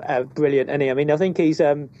brilliant, isn't he? I mean, I think he's.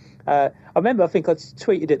 I remember, I think I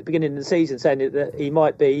tweeted at the beginning of the season saying that he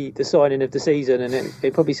might be the signing of the season, and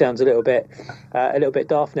it probably sounds a little bit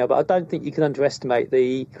daft now, but I don't think you can underestimate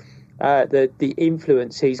the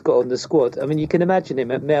influence he's got on the squad. I mean, you can imagine him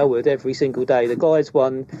at Melwood every single day. The guy's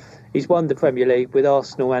he's won the Premier League with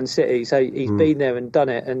Arsenal and City, so he's been there and done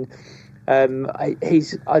it. And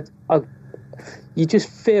you just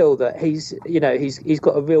feel that he's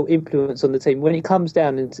got a real influence on the team when he comes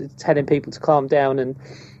down and telling people to calm down, and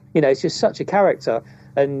it's just such a character.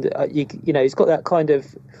 And he's got that kind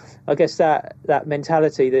of, I guess, that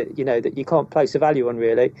mentality that that you can't place a value on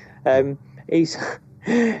really. He's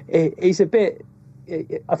a bit.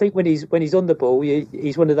 I think when he's on the ball,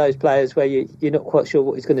 he's one of those players where you're not quite sure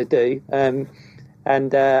what he's going to do. I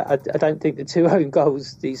don't think the 2 own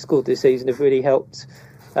goals he scored this season have really helped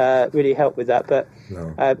with that. But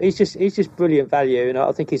no. He's just brilliant value, and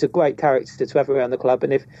I think he's a great character to have around the club.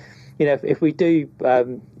 And if we do,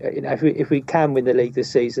 if we can win the league this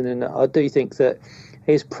season, and I do think that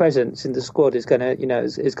his presence in the squad is going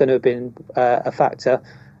to have been a factor.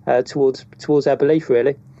 Towards our belief,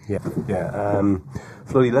 really. Yeah.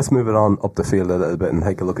 Floody, let's move it on up the field a little bit and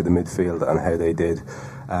take a look at the midfield and how they did.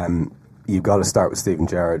 You've got to start with Steven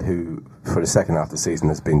Gerrard, who for the second half of the season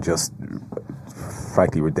has been just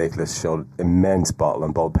frankly ridiculous. Showed immense bottle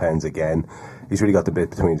and ball pens again. He's really got the bit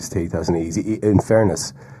between his teeth, hasn't he? In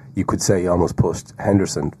fairness, you could say he almost pushed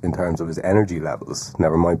Henderson in terms of his energy levels,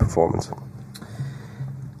 never mind performance.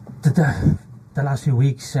 The last few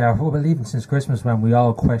weeks, even since Christmas, when we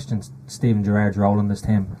all questioned Steven Gerrard's role in this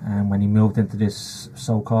team, and when he moved into this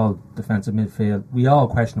so-called defensive midfield, we all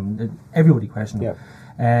questioned him. Everybody questioned him.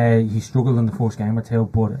 He struggled in the first game or two,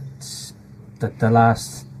 but it's the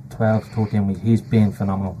last 12, 13 weeks, he's been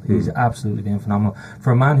phenomenal. He's absolutely been phenomenal.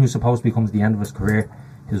 For a man who's supposed to be coming to the end of his career,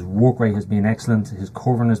 his work rate has been excellent, his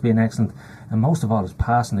covering has been excellent, and most of all his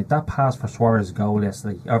passing. Like that pass for Suarez's goal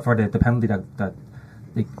yesterday, or for the penalty that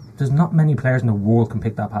like, there's not many players in the world can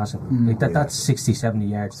pick that pass up. Like that's 60, 70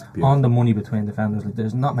 yards on the money between defenders. Like,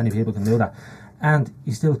 there's not many people can do that. And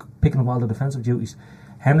he's still picking up all the defensive duties.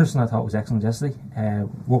 Henderson, I thought, was excellent yesterday.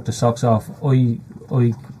 Worked the socks off. I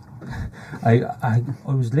was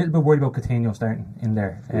a little bit worried about Coutinho starting in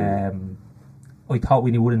there. I thought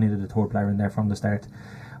we would have needed a third player in there from the start.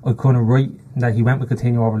 I couldn't write that he went with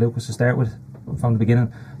Coutinho over Lucas to start with from the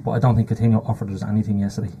beginning, but I don't think Coutinho offered us anything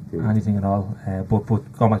yesterday, anything at all. But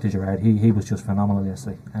going back to Gerrard, he was just phenomenal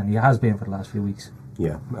yesterday, and he has been for the last few weeks.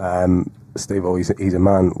 Yeah, Steve-O, he's a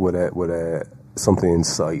man with a something in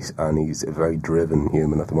sight, and he's a very driven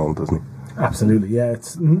human at the moment, isn't he? Absolutely, yeah.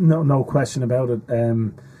 It's no question about it.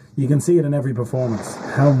 You can see it in every performance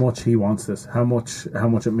how much he wants this, how much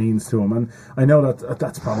it means to him, and I know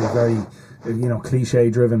that's probably very, cliche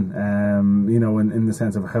driven, in the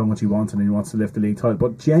sense of how much he wants, and he wants to lift the league title.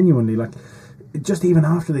 But genuinely, like, just even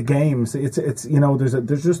after the games, it's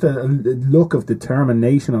there's just a look of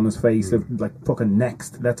determination on his face, of like, fucking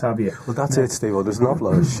next, let's have you. Well, that's it, Steve. Well, there's an awful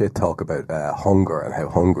lot of shit talk about hunger and how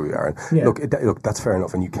hungry we are. And look, that's fair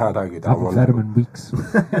enough, and you can't argue that one. Vitamin weeks.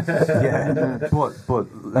 but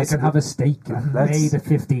I can have a steak on May the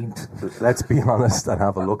 15th. Let's be honest and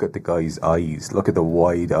have a look at the guy's eyes. Look at the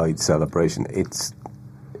wide-eyed celebration.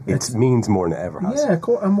 It means more than it ever has. Yeah,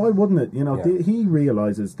 and why wouldn't it? He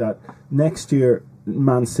realises that next year,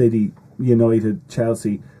 Man City, United,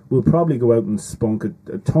 Chelsea will probably go out and spunk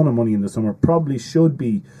a ton of money in the summer. Probably should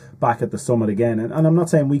be back at the summit again. And I'm not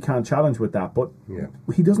saying we can't challenge with that, but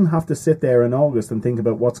he doesn't have to sit there in August and think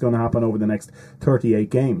about what's going to happen over the next 38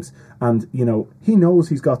 games. And he knows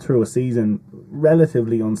he's got through a season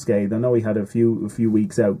relatively unscathed. I know he had a few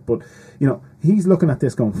weeks out, but he's looking at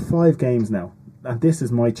this going 5 games now. And this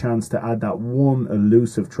is my chance to add that one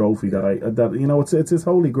elusive trophy that it's his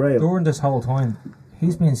holy grail. During this whole time,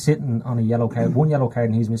 he's been sitting on a yellow card, one yellow card,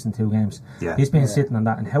 and he's missing 2 games. Yeah. He's been sitting on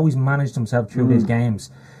that, and how he's managed himself through these games,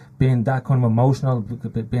 being that kind of emotional,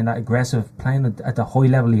 being that aggressive, playing at the high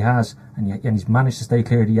level he has, and he's managed to stay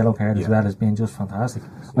clear of the yellow card as well, has been just fantastic.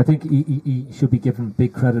 I think he should be given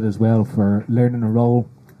big credit as well for learning a role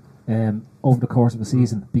over the course of a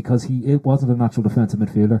season, because it wasn't a natural defensive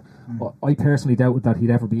midfielder. I personally doubted that he'd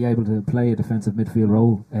ever be able to play a defensive midfield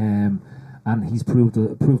role, and he's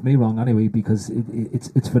proved me wrong anyway, because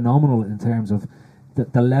it's phenomenal in terms of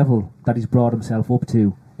the level that he's brought himself up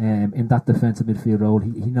to in that defensive midfield role.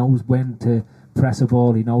 He knows when to press a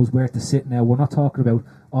ball, he knows where to sit now. We're not talking about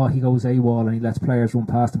he goes AWOL and he lets players run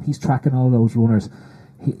past him. He's tracking all those runners.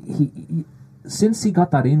 He since he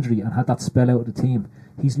got that injury and had that spell out of the team,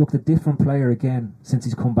 he's looked a different player again since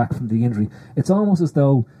he's come back from the injury. It's almost as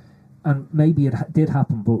though, and maybe it did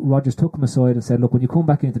happen, but Rodgers took him aside and said, look, when you come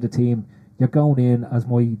back into the team, you're going in as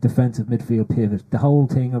my defensive midfield pivot. The whole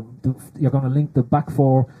thing of you're going to link the back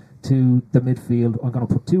 4 to the midfield. I'm going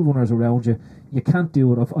to put 2 runners around you. You can't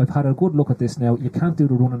do it. I've had a good look at this now. You can't do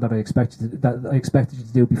the running that I expected you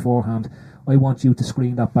to do beforehand. I want you to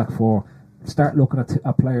screen that back 4. Start looking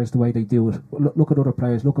at players the way they do it. Look at other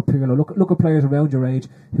players. Look at Pirlo. Look at players around your age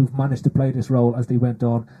who've managed to play this role as they went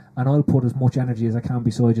on. And I'll put as much energy as I can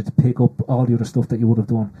beside you to pick up all the other stuff that you would have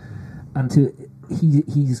done. And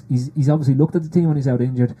he's obviously looked at the team when he's out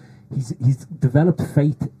injured. He's developed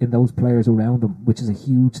faith in those players around him, which is a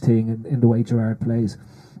huge thing in the way Gerrard plays.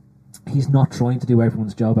 He's not trying to do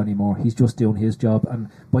everyone's job anymore. He's just doing his job, and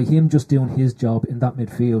by him just doing his job in that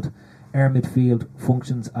midfield, our midfield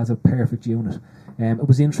functions as a perfect unit. It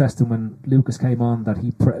was interesting when Lucas came on that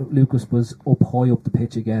Lucas was up high up the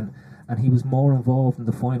pitch again, and he was more involved in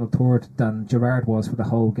the final third than Gerrard was for the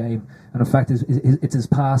whole game. And in fact, it's his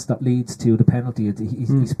pass that leads to the penalty.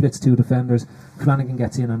 He splits 2 defenders. Flanagan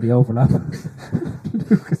gets in on the overlap.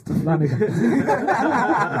 Lucas to Flanagan.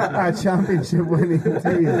 Our championship winning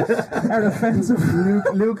team. Our offensive.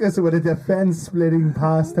 Lucas with a defence splitting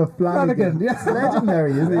pass to Flanagan. Yes. It's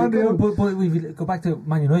legendary, isn't it? But we go back to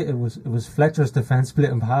Man United. It was Fletcher's defence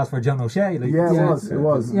splitting pass for John O'Shea. It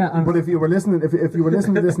was. Yeah, but if you were listening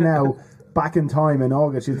to this now, back in time in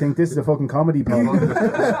August, you'd think this is a fucking comedy pod.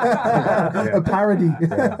 A parody.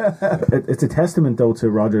 It's a testament though to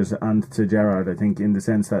Rodgers and to Gerrard, I think, in the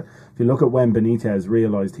sense that if you look at when Benitez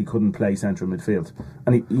realised he couldn't play central midfield,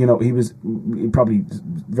 and he probably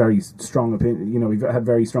very strong opinion. He had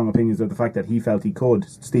very strong opinions of the fact that he felt he could.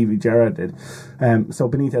 Stevie Gerrard did. So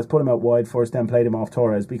Benitez put him out wide first, then played him off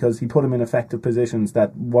Torres because he put him in effective positions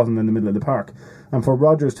that wasn't in the middle of the park. And for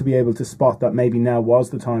Rodgers to be able to spot that maybe now was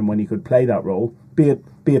the time when he could play that role, be it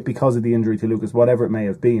because of the injury to Lucas, whatever it may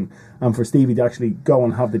have been, and for Stevie to actually go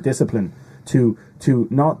and have the discipline to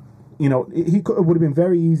not, it would have been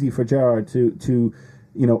very easy for Gerrard to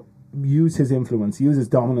use his influence, use his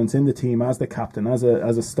dominance in the team as the captain, as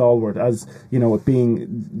a stalwart, as it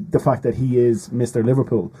being the fact that he is Mr.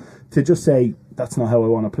 Liverpool, to just say that's not how I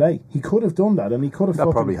want to play. He could have done that, and he could have. That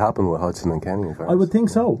probably happened with Hudson and Kenny. I would think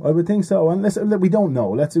so. And we don't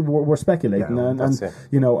know. We're speculating,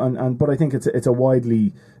 but I think it's a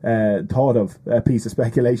widely thought of piece of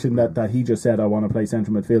speculation that he just said I want to play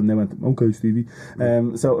central midfield, and they went okay, Stevie.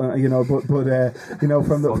 From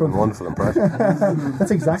the wonderful impression.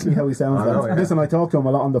 That's exactly how he sounds. Listen, I talk to him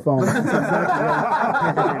a lot on the phone.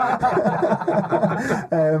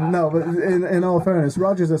 No, but in all fairness,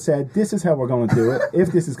 Rodgers has said this is how we're going to do it.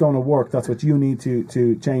 If this is going to work, that's what you need to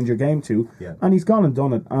change your game to. Yeah. And he's gone and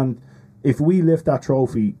done it. And if we lift that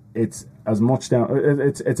trophy, it's as much down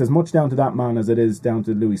to that man as it is down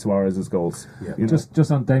to Luis Suarez's goals. Yeah.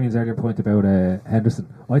 Just on Damien's earlier point about Henderson,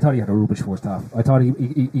 I thought he had a rubbish first half. I thought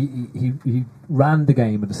he ran the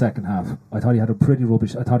game in the second half. I thought he had a pretty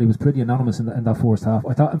rubbish. I thought he was pretty anonymous in that first half.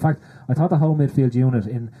 I thought the whole midfield unit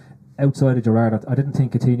outside of Gerrard, I didn't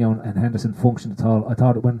think Coutinho and Henderson functioned at all. I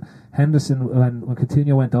thought when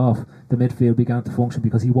Coutinho went off, the midfield began to function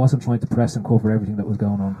because he wasn't trying to press and cover everything that was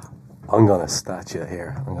going on. I'm going to stat you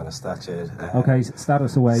here. Okay, stat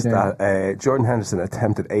us away there. Jordan Henderson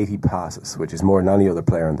attempted 80 passes, which is more than any other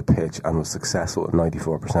player on the pitch, and was successful at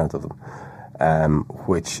 94% of them,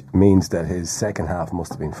 which means that his second half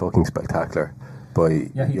must have been fucking spectacular. He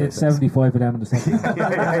did 75 of them in the second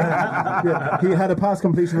half. He had a pass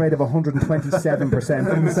completion rate of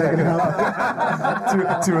 127% in the second half.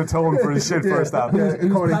 to atone for his shit first half. He was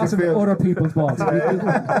passing other people's balls.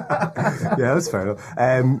 Yeah, that's fair enough.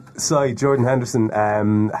 Jordan Henderson,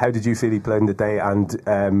 how did you feel he played in the day? And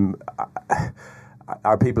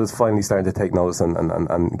are people finally starting to take notice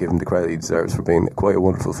and give him the credit he deserves for being quite a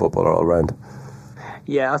wonderful footballer all round?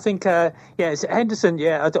 Yeah, I think it's Henderson.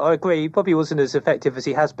 Yeah, I agree. He probably wasn't as effective as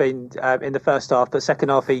he has been in the first half, but second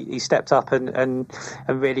half he stepped up and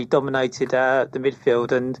really dominated the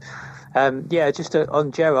midfield. And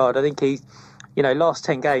on Gerrard, I think he, last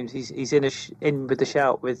 10 games he's in with the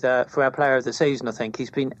shout for our Player of the Season. I think he's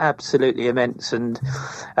been absolutely immense, and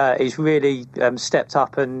he's really stepped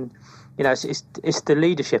up. And it's the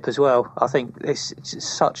leadership as well. I think it's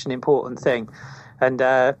such an important thing, and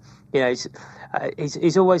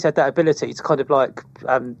he's always had that ability to kind of like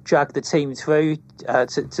drag the team through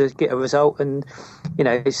to get a result, and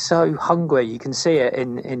he's so hungry. You can see it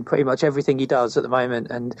in pretty much everything he does at the moment,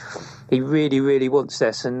 and he really, really wants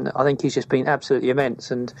this. And I think he's just been absolutely immense.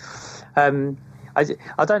 And I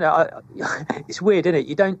don't know. It's weird, isn't it?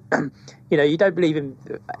 You don't, you don't believe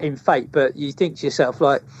in fate, but you think to yourself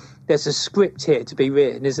like, there's a script here to be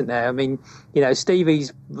written, isn't there? I mean,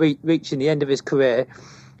 Stevie's reaching the end of his career.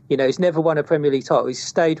 He's never won a Premier League title. He's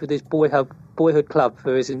stayed with his boyhood club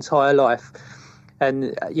for his entire life.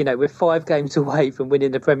 And, we're 5 games away from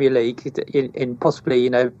winning the Premier League in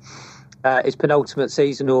possibly, his penultimate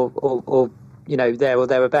season or there or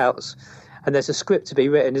thereabouts. And there's a script to be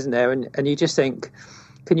written, isn't there? And you just think,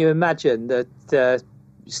 can you imagine that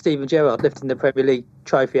Steven Gerrard lifting the Premier League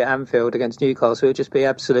trophy at Anfield against Newcastle? It would just be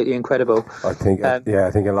absolutely incredible. I think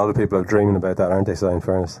a lot of people are dreaming about that, aren't they, Si, in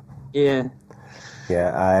fairness? Yeah.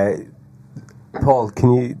 Yeah, Paul,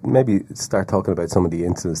 can you maybe start talking about some of the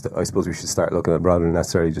incidents that I suppose we should start looking at rather than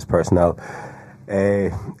necessarily just personnel?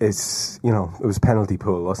 It was penalty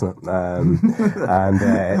pool, wasn't it?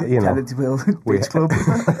 Penalty pool, beach club.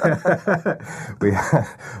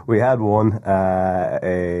 we had one.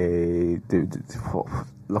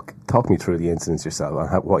 Look, talk me through the incidents yourself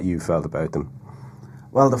and what you felt about them.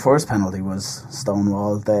 Well, the first penalty was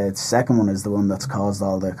stonewall. The second one is the one that's caused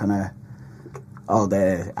all the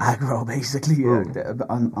aggro basically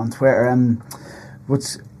on Twitter.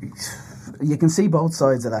 Which you can see both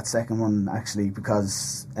sides of that second one actually,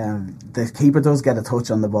 because the keeper does get a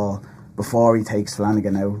touch on the ball before he takes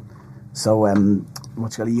Flanagan out. So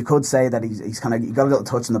you could say that he got a little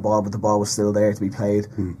touch on the ball, but the ball was still there to be played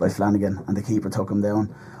by Flanagan, and the keeper took him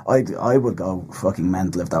down. I would go fucking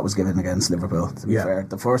mental if that was given against Liverpool, to be fair.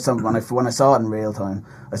 The first time when I saw it in real time,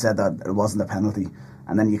 I said that it wasn't a penalty.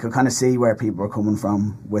 And then you could kind of see where people were coming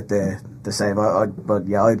from with the save.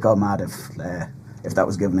 I'd go mad if that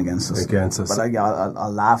was given against us. But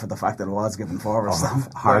I'll laugh at the fact that it was given for us.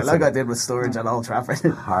 Like I did with Sturridge at Old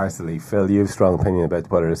Trafford. Heartily. Phil, you have a strong opinion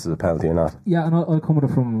about whether this is a penalty or not. Yeah, and I'll come at it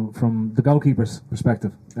from the goalkeeper's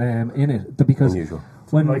perspective in it. Because unusual.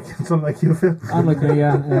 Unlike you, Phil. Unlike me,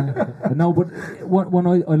 no, but when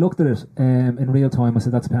I looked at it in real time, I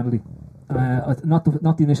said that's a penalty. Not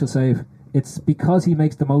the initial save. It's because he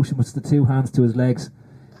makes the motion with the two hands to his legs.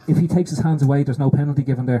 If he takes his hands away, there's no penalty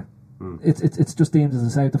given there. It's just deemed as a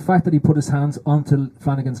save. The fact that he put his hands onto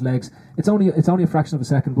Flanagan's legs, it's only a fraction of a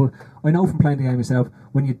second, but I know from playing the game myself,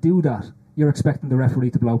 when you do that, you're expecting the referee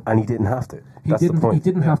to blow. And he didn't have to. He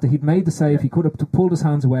didn't have to. He'd made the save. He could have pulled his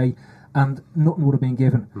hands away, and nothing would have been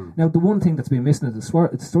given. Now, the one thing that's been missing is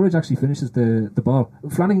Sturridge actually finishes the ball.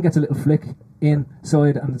 Flanagan gets a little flick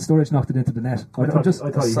inside, and Sturridge knocked it into the net. I thought he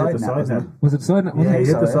hit the side net. Was it the side net? Yeah, he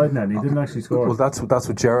hit the side net. He didn't actually score. Well, that's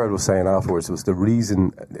what Gerrard was saying afterwards. Was the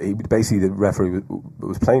reason basically the referee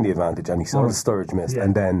was playing the advantage, and he saw the Sturridge missed,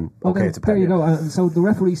 and then it's a penalty. There you go. So the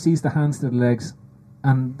referee sees the hands to the legs.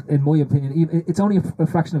 And in my opinion, it's only a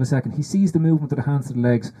fraction of a second. He sees the movement of the hands to the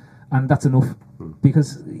legs, and that's enough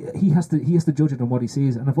because he has to judge it on what he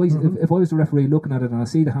sees. And if I was the referee looking at it and I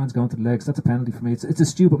see the hands going to the legs, that's a penalty for me. It's a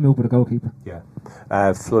stupid move by the goalkeeper. Yeah,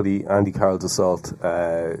 Floody, Andy Carroll's assault,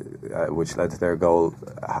 which led to their goal.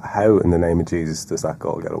 How in the name of Jesus does that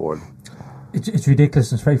goal get awarded? It's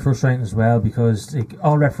ridiculous. It's very frustrating as well because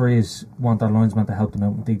all referees want their linesman to help them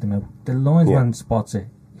out and dig them out. The linesman spots it,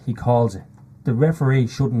 he calls it. The referee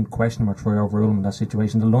shouldn't question him or try overrule him in that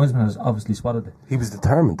situation. The linesman has obviously spotted it. He was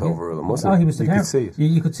determined to overrule him, wasn't he? Oh, he was determined. You could see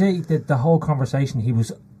it. You could see that the whole conversation, he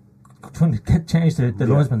was trying to change the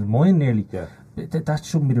linesman's mind nearly. Yeah. That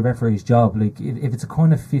shouldn't be the referee's job. Like if it's a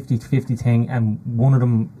kind of 50-50 thing and one of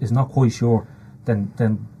them is not quite sure,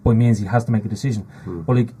 then by means he has to make a decision.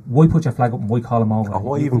 But like, why put your flag up and why call him over?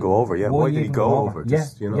 Why even go over? Yeah, why did he go over?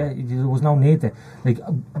 Just, there was no need to. Like,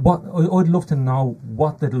 what I'd love to know,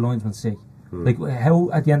 what did the linesman see? Like,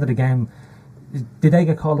 how at the end of the game did they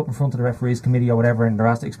get called up in front of the referees committee or whatever, and they're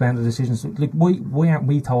asked to explain the decisions? Like, why aren't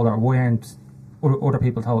we told, or why aren't other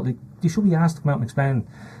people told? Like, they should be asked to come out and explain.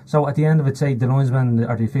 So at the end of it, say the linesman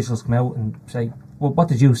or the officials come out and say, well, what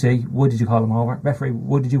did you see? Why did you call him over? Referee,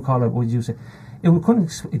 what did you call it? What did you say? It would kind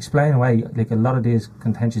of explain away like a lot of these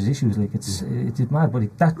contentious issues. Like it's mad,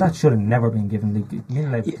 but that should have never been given. Like,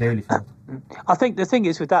 Mignolet clearly failed. I think the thing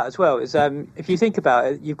is with that as well is if you think about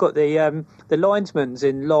it, you've got the linesman's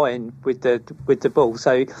in line with the ball,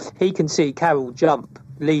 so he can see Carroll jump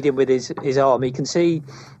leading with his arm. He can see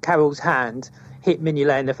Carroll's hand hit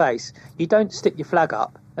Mignolet in the face. You don't stick your flag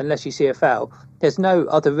up unless you see a foul. There's no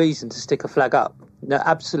other reason to stick a flag up. No,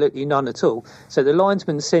 absolutely none at all. So the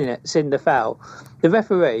linesman's seen the foul. The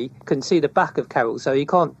referee can see the back of Carroll, so he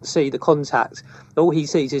can't see the contact. All he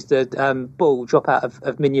sees is the ball drop out of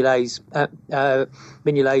Mignolet's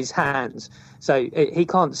hands. So he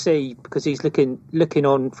can't see because he's looking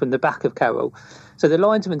on from the back of Carroll. So the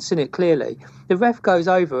linesman's seen it clearly. The ref goes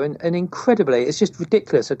over and incredibly, it's just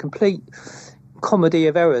ridiculous, a complete comedy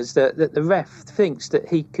of errors that the ref thinks that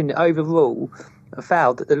he can overrule a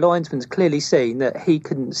foul that the linesman's clearly seen that he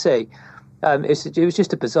couldn't see. It was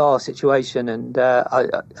just a bizarre situation, and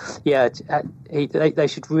they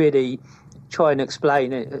should really try and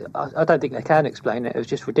explain it. I don't think they can explain it. It was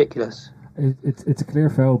just ridiculous. It's a clear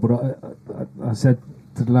foul, but I said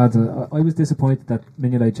to the lads, I was disappointed that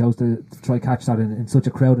Mignolet chose to try catch that in such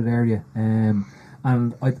a crowded area, and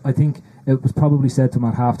I think it was probably said to him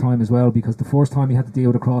at half time as well, because the first time he had to deal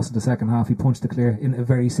with a cross in the second half, he punched it clear in a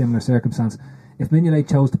very similar circumstance. If Mignolet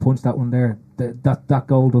chose to punch that one there, that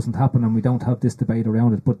goal doesn't happen, and we don't have this debate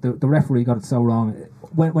around it. But the referee got it so wrong.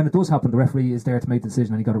 When it does happen, the referee is there to make the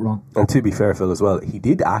decision, and he got it wrong. And to be fair, Phil, as well, he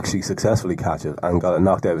did actually successfully catch it and got it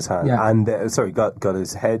knocked out of his hand. Yeah. And got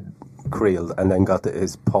his head creeled and then got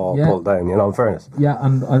his paw pulled down. You know, in fairness. Yeah,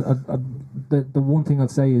 and the one thing I'd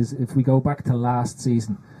say is if we go back to last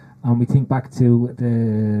season. And we think back to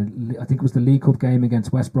I think it was the League Cup game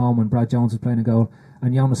against West Brom when Brad Jones was playing a goal,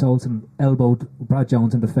 and Jonas Olsen elbowed Brad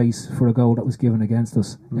Jones in the face for a goal that was given against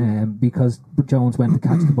us, because Jones went to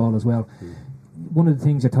catch the ball as well. One of the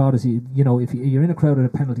things you're taught is, if you're in a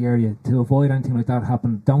crowded penalty area, to avoid anything like that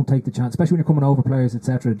happen, don't take the chance, especially when you're coming over players,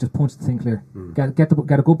 etc. Just punch the thing clear. Get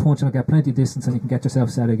a good punch and get plenty of distance, and you can get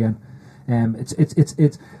yourself set again.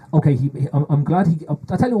 It's okay. I'm glad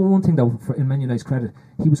I'll tell you one thing though. In Mignolet's credit,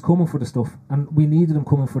 he was coming for the stuff, and we needed him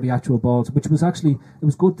coming for the actual balls, which was actually it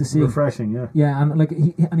was good to see. Refreshing, yeah. Yeah,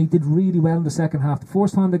 and he did really well in the second half. The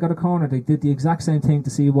first time they got a corner, they did the exact same thing to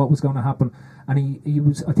see what was going to happen, and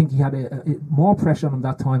I think he had a more pressure on him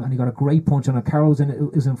that time, and he got a great punch on it. Carroll's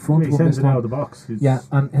is in front of him. He sends it out of the box.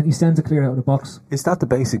 And he sends it clear out of the box. Is that the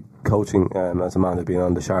basic coaching as a man who's been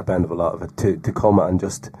on the sharp end of a lot of it to come and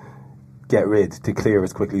just to clear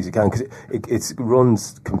as quickly as you can, because it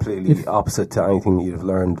runs completely opposite to anything you'd have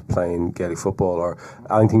learned playing Gaelic football, or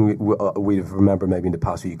anything we'd have remembered maybe in the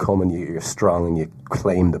past, where you come and you're strong and you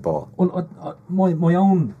claim the ball. Well, my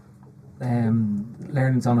own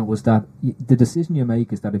learnings on it was that the decision you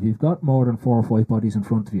make is that if you've got more than 4 or 5 bodies in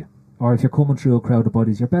front of you, or if you're coming through a crowd of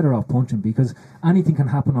bodies, you're better off punching, because anything can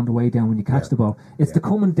happen on the way down when you catch the ball. It's the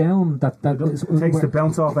coming down that it takes the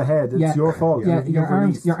bounce off a head. It's your fault. Yeah,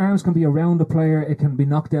 your arms can be around the player. It can be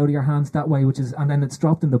knocked out of your hands that way, and then it's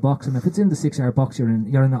dropped in the box. And if it's in the 6-yard box, you're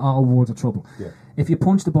in all worlds of trouble. Yeah. If you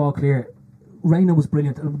punch the ball clear, Reina was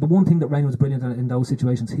brilliant. The one thing that Reina was brilliant in those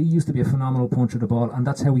situations, he used to be a phenomenal puncher of the ball, and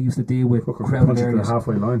that's how he used to deal with crowded areas. The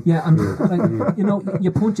halfway line. Yeah, and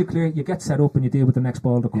you punch it clear, you get set up, and you deal with the next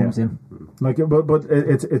ball that comes in. But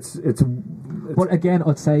it's. But again,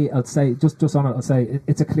 I'd say just on it, I'd say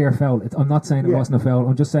it's a clear foul. I'm not saying it wasn't a foul.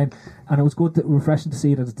 I'm just saying, and it was refreshing to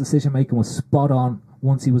see that his decision making was spot on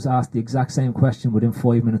once he was asked the exact same question within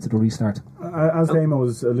 5 minutes of the restart. As Damo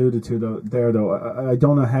was alluded to though, I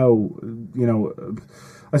don't know how,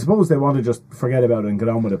 I suppose they want to just forget about it and get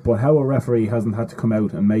on with it, but how a referee hasn't had to come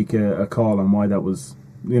out and make a call on why that was,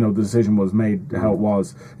 the decision was made how it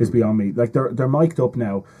was, is beyond me. Like, they're mic'd up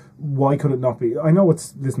now. Why could it not be? I know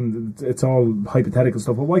it's all hypothetical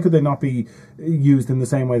stuff, but why could they not be used in the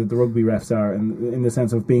same way that the rugby refs are, in the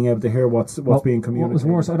sense of being able to hear what's being communicated? What was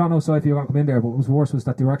worse, I don't know, so if you're going to come in there, but what was worse was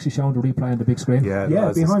that they were actually showing the replay on the big screen. Yeah,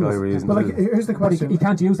 behind us. But here's the question: you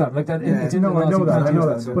can't use that. Like that. I know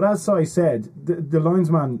that. But as Si said, the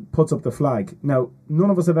linesman puts up the flag. Now,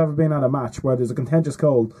 none of us have ever been at a match where there's a contentious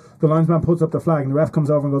goal. The linesman puts up the flag, and the ref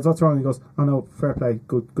comes over and goes, "What's wrong?" And he goes, "Oh no, fair play,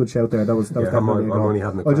 good shout there. That was definitely a goal." I'm only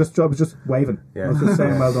having a I was just waving. I was just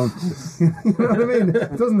saying, well done. You know what I mean?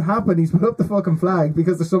 It doesn't happen. He's put up the fucking flag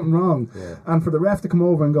because there's something wrong. Yeah. And for the ref to come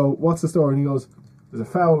over and go, "What's the story?" And he goes, "There's a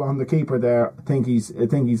foul on the keeper there. I think he's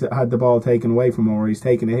had the ball taken away from him, or he's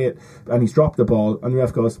taken a hit and he's dropped the ball." And the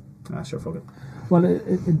ref goes, "Sure, fuck it." Well,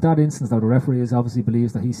 in that instance, though, the referee obviously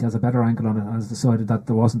believes that he has a better angle on it and has decided that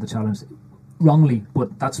there wasn't a challenge. Wrongly,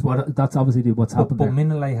 but that's obviously what's happened. But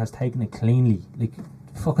Mignolet has taken it cleanly. Like,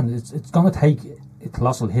 fucking, it's going to take a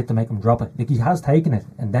colossal hit to make him drop it. Like, he has taken it,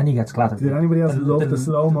 and then he gets clattered. Did anybody else love the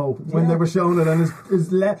slow mo when they were showing it? And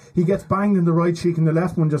he gets banged in the right cheek, and the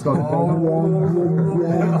left one just goes. I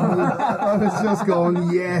was just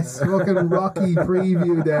going, yes, fucking Rocky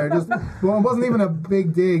preview there. Just, well, it wasn't even a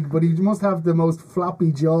big dig, but he must have the most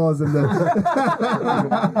floppy jaws in the.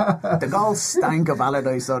 The goal stank of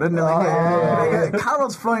Allardyce, though, didn't it?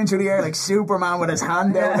 Carroll's flying through the air like Superman with his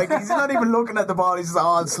hand out. Like, he's not even looking at the ball. He's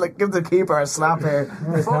just, it's like, give the keeper a slap here.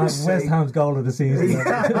 West Ham's goal of the season.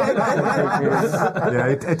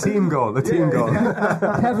 A team goal.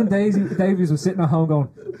 Kevin Davies was sitting at home going,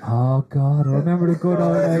 "Oh God, I remember the good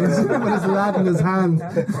old days." With his lad in his hand.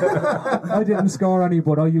 I didn't score any,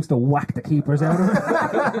 but I used to whack the keepers out of it.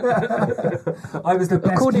 I was the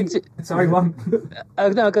best. Sorry, one. No,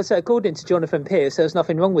 I got to say, according to Jonathan Pearce, there was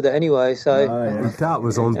nothing wrong with it anyway. So that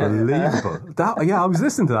was unbelievable. I was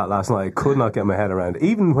listening to that last night. I could not get my head around it.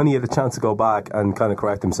 Even when he had a chance to go back and kind of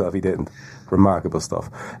correct himself, he didn't. Remarkable stuff.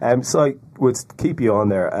 So I would keep you on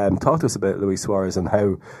there. Talk to us about Luis Suarez and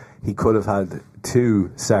how he could have had 2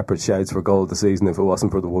 separate shouts for goal of the season if it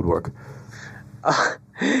wasn't for the woodwork.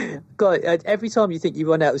 God, every time you think you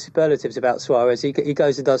run out of superlatives about Suarez, he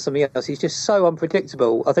goes and does something else. He's just so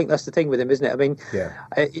unpredictable. I think that's the thing with him, isn't it? I mean,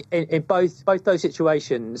 in both those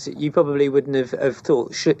situations, you probably wouldn't have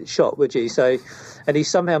thought shot, would you? So, and he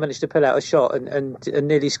somehow managed to pull out a shot and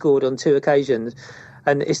nearly scored on 2 occasions.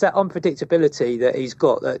 And it's that unpredictability that he's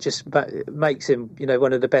got that just makes him,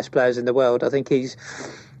 one of the best players in the world. I think he's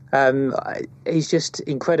just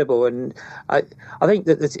incredible, and I think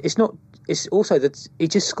that it's not. It's also that he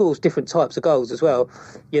just scores different types of goals as well.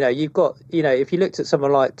 You've got, if you looked at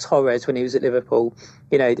someone like Torres when he was at Liverpool,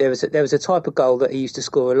 there was a type of goal that he used to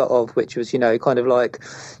score a lot of, which was, kind of like,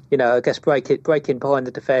 I guess breaking behind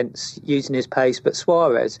the defence, using his pace. But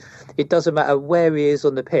Suarez, it doesn't matter where he is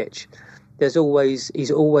on the pitch. He's always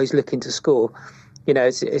looking to score.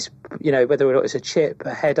 It's whether or not it's a chip,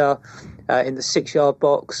 a header, in the 6-yard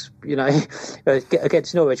box.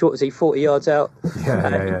 Against Norwich, what was he, 40 yards out?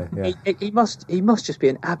 Yeah. He must just be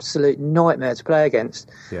an absolute nightmare to play against.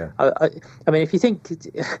 Yeah. I mean, if you think,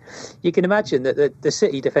 you can imagine that the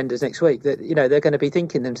City defenders next week, that they're going to be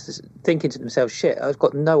thinking to themselves, shit, I've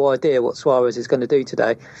got no idea what Suarez is going to do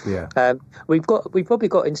today. Yeah. We've probably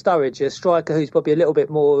got in Sturridge a striker who's probably a little bit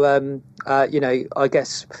more, I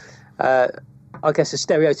guess a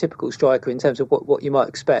stereotypical striker in terms of what you might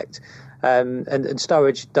expect. And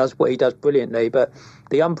Sturridge does what he does brilliantly, but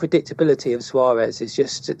the unpredictability of Suarez is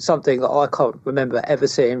just something that I can't remember ever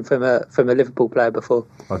seeing from a Liverpool player before.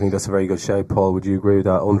 I think that's a very good shout, Paul. Would you agree with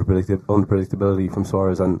that unpredictability from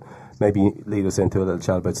Suarez? And maybe lead us into a little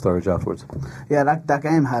chat about Sturridge afterwards. Yeah, that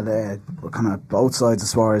game had kind of both sides of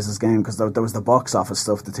Suarez's game, because there was the box office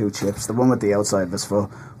stuff, the 2 chips. The one with the outside of his foot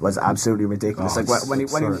was absolutely ridiculous.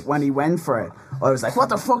 When he went for it, I was like, "What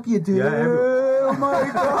the fuck are you doing?" Oh my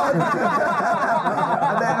god!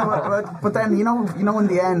 but then you know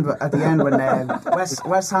at the end when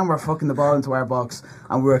West Ham were fucking the ball into our box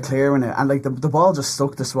and we were clearing it, and like the ball just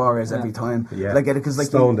stuck to Suarez every time. Yeah, like because like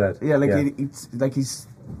stone dead. Yeah, like he's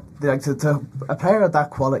like to a player of that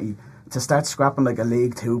quality to start scrapping like a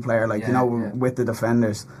League 2 player, with the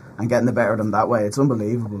defenders and getting the better of them that way. It's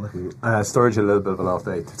unbelievable. Sturridge a little bit of an off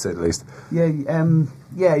day, to say the least.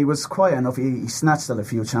 Yeah, he was quiet enough. He snatched at a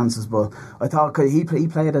few chances, but I thought he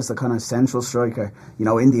played as the kind of central striker,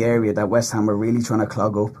 in the area that West Ham were really trying to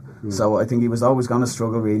clog up. So I think he was always going to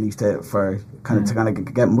struggle really to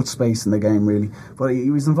get much space in the game, really. But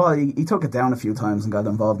he was involved. He took it down a few times and got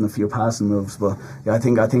involved in a few passing moves. But yeah, I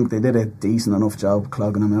think they did a decent enough job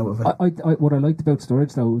clogging him out of it. What I liked about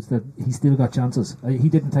Sturridge though was that he still got chances. He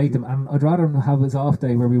didn't take them, and I'd rather him have his off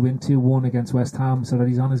day where we win 2-1 against West Ham, so that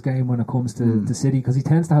he's on his game when it comes to City, because he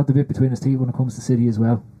tends to have the bit between his teeth when it comes to City as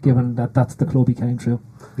well, given that that's the club he came through.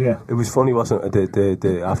 Yeah, it was funny, wasn't it?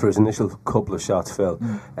 The after his initial couple of shots, Phil,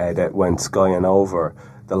 that went skying over.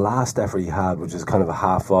 The last effort he had, which is kind of a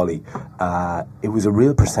half volley, it was a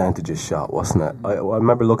real percentages shot, wasn't it? I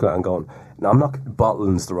remember looking at it and going, now I'm not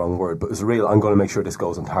bottling's the wrong word, but it was real. I'm going to make sure this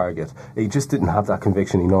goes on target. He just didn't have that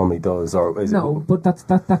conviction he normally does, but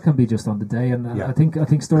that can be just on the day, and I think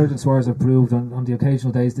Sturridge and Suarez have proved on the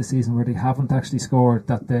occasional days this season where they haven't actually scored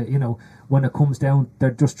that when it comes down,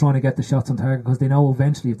 they're just trying to get the shots on target, because they know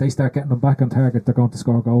eventually if they start getting them back on target, they're going to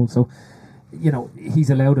score goals. So he's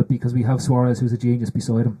allowed it because we have Suarez, who's a genius,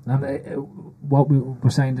 beside him. And what we were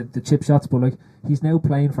saying, the chip shots, but he's now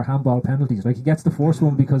playing for handball penalties. He gets the first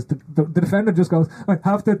one because the defender just goes, "I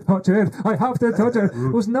have to touch it. I have to touch it."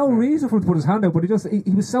 There was no reason for him to put his hand out, but he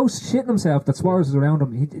was so shitting himself that Suarez was around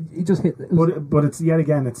him. He just hit. But it's yet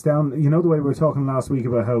again, it's down. The way we were talking last week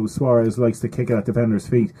about how Suarez likes to kick it at defenders'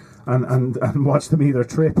 feet and watch them either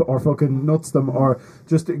trip or fucking nuts them or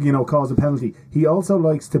just cause a penalty. He also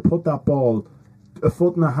likes to put that ball a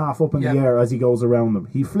foot and a half up in the air as he goes around them.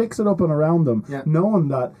 He flicks it up and around them, knowing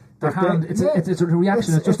that their hand. It's a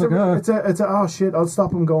reaction. It's just oh shit! I'll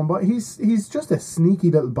stop him going. But he's just a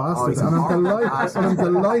sneaky little bastard, and I'm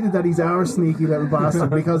delighted that he's our sneaky little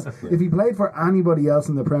bastard, because if he played for anybody else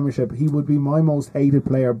in the Premiership, he would be my most hated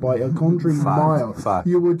player by a country mile.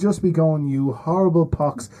 You would just be going, "You horrible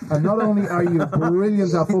pox!" And not only are you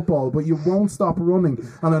brilliant at football, but you won't stop running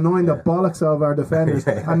and annoying the bollocks out of our defenders.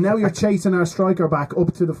 And now you're chasing our striker back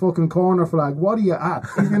up to the fucking corner flag. What are you at?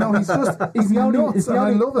 He's nuts, and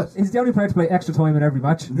I love it. He's the only player to play extra time in every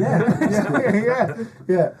match. Yeah.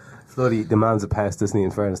 Bloody, the man's a pest, isn't he,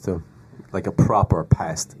 in fairness to him? Like a proper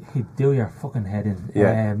pest. He'd do your fucking head in.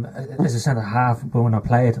 Yeah. As a centre half, but when I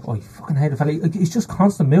play it, you fucking hate the fella. It's just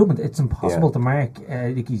constant movement. It's impossible to mark.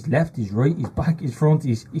 He's left, he's right, he's back, he's front,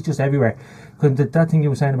 he's just everywhere. That thing you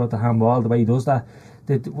were saying about the handball, the way he does that,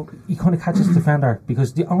 he kind of catches the defender,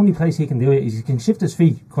 because the only place he can do it is he can shift his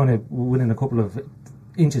feet kind of within a couple of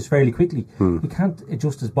inches fairly quickly. He can't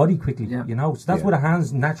adjust his body quickly, so that's where the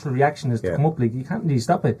hand's natural reaction is to come up. You can't really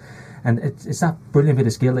stop it, and it's that brilliant bit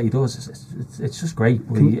of skill that he does. It's just great.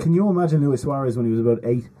 Can you imagine Luis Suarez when he was about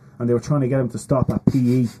 8 and they were trying to get him to stop at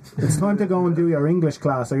PE? It's time to go and do your English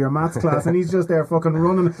class or your maths class, and he's just there fucking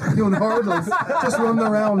running, doing hurdles, just running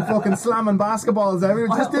around fucking slamming basketballs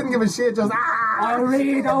everywhere. Just didn't give a shit. Just I'll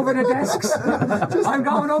read over the desks. I'm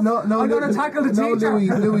going up. I'm going to tackle the teacher.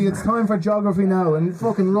 Louis, it's time for geography now, and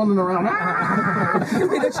fucking running around. Give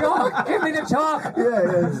me the chalk. Give me the chalk.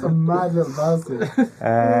 Yeah, it's a mad little bastard.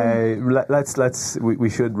 We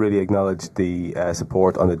should really acknowledge the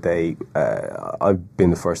support on the day. I've been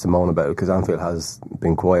the first to moan about it, because Anfield has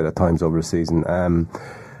been quiet at times over the season.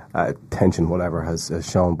 Tension, whatever, has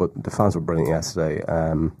shown, but the fans were brilliant yesterday.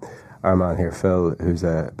 Our man here, Phil, who's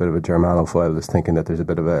a bit of a Germanophile, is thinking that there's a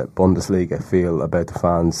bit of a Bundesliga feel about the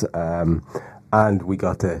fans, and we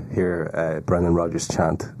got to hear Brendan Rodgers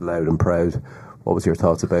chant loud and proud. What was your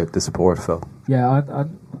thoughts about the support, Phil? Yeah,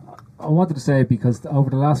 I wanted to say it because over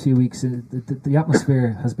the last few weeks the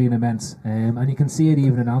atmosphere has been immense, and you can see it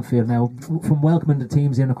even in Anfield now. From welcoming the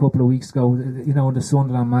teams in a couple of weeks ago, in the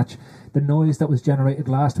Sunderland match, the noise that was generated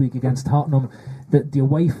last week against Tottenham, the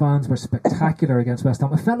away fans were spectacular against West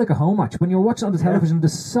Ham. It felt like a home match. When you were watching on the television, the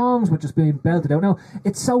songs were just being belted out. Now,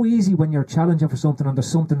 it's so easy when you're challenging for something and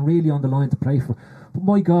there's something really on the line to play for. But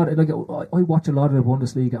my God, I watch a lot of the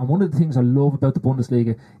Bundesliga, and one of the things I love about the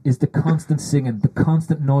Bundesliga is the constant singing, the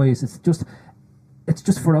constant noise. it's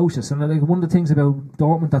just ferocious. And like, one of the things about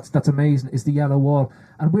Dortmund that's amazing is the yellow wall,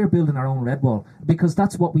 and we're building our own red wall, because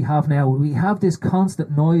that's what we have now. We have this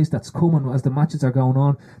constant noise that's coming as the matches are going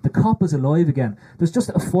on. The cop is alive again. There's just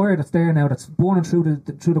a fire that's there now, that's burning through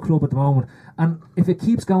the club at the moment. And if it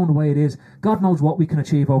keeps going the way it is, God knows what we can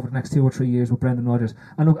achieve over the next 2 or 3 years with Brendan Rodgers.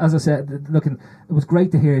 And look, as I said, it was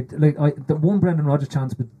great to hear. Like, the one Brendan Rodgers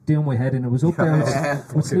chance was doing my head in. It was up there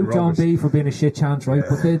with Snoop John B for being a shit chance, right?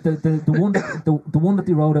 But the one that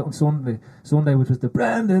they wrote out on Sunday, which was the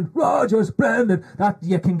Brendan Rodgers, Brendan, that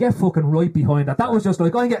you can get fucking right behind that. That was just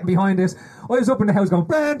like, I'm getting behind this. I was up in the house going,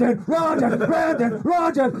 Brendan Rodgers, Brendan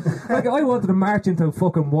Rodgers. Like, I wanted to march into a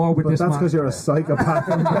fucking war with this man. That's because you're a psychopath.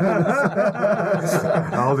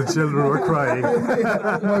 All the children were crying.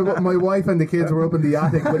 my wife and the kids were up in the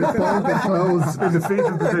attic with his folded clothes in the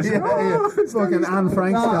fetal position. It's fucking Anne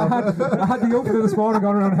Frank stuff. I had the young fella this morning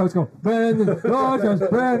going around the house going, Brendan Rodgers,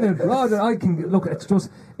 Brendan Rodgers. I can look. It's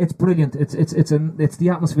brilliant. It's the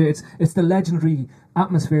atmosphere. It's the legendary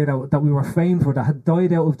atmosphere that we were famed for, that had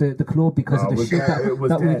died out of the club because of the shit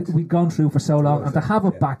that we'd gone through for so long, and to have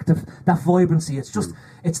it back, that vibrancy,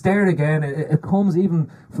 it's there again. It comes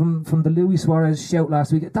even from the Luis Suarez shout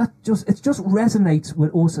last week. It just resonates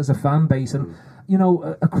with us as a fan base, and you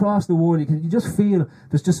know, across the world, you just feel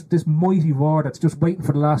there's just this mighty roar that's just waiting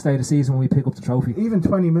for the last day of the season when we pick up the trophy. Even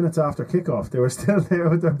 20 minutes after kickoff, they were still there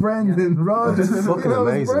with the Brendan Rodgers. It's fucking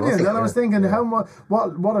amazing. Brilliant. And I was thinking,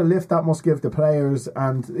 what a lift that must give the players,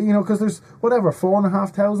 and you know, because there's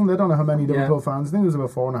 4,500. I don't know how many Liverpool fans. I think there's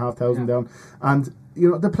about 4,500 down, and you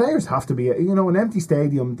know, the players have to be, you know, an empty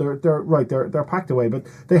stadium. They're packed away, but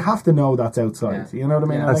they have to know that's outside. Yeah. You know what I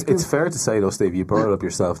mean? Yeah. It's fair to say, though, Steve, you brought it up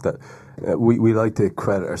yourself, that we like to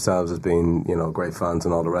credit ourselves as being, you know, great fans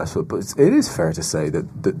and all the rest of it. But it is fair to say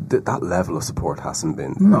that level of support hasn't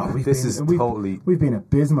been. No, we've been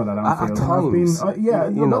abysmal at Anfield. At times,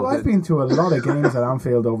 I've been to a lot of games at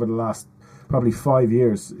Anfield over the last probably 5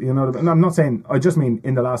 years, you know. And I'm not saying, I just mean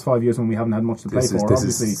in the last 5 years when we haven't had much to play for.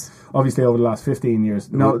 Obviously over the last 15 years.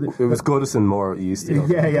 No, it was Goodison more you used to go.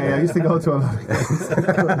 Yeah. I used to go to a lot of games.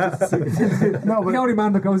 The only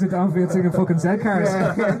man that goes into Anfield singing fucking Z cars.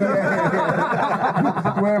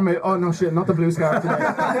 Where am I? Oh no, shit! Not the blue scarf today.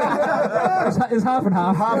 It's half and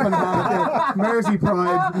half. Half and half. Yeah. Mersey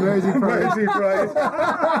Pride.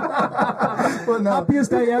 Well, no.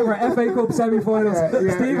 Happiest day ever. FA Cup semi-finals.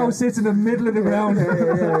 Steve-O sits in the middle of the ground.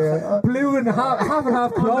 Blue and half and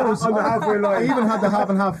half clothes. On the halfway line. I even had the half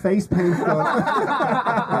and half face paint done.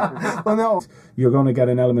 Well, no. You're going to get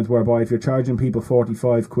an element whereby if you're charging people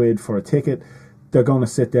 45 quid for a ticket, they're going to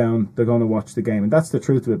sit down, they're going to watch the game. And that's the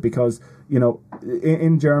truth of it, because, you know,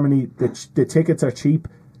 in Germany, the tickets are cheap.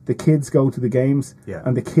 The kids go to the games,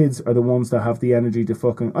 and the kids are the ones that have the energy to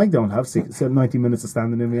fucking... I don't have 90 minutes of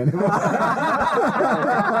standing in me anymore.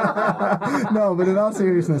 No, but in all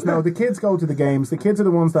seriousness, no, the kids go to the games. The kids are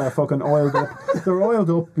the ones that are fucking oiled up. They're oiled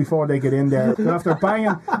up before they get in there. They're after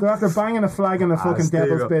banging a flag and a fucking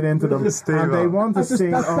devil's bit into them, and they want to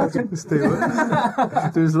sing...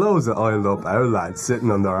 There's loads of oiled up old lads sitting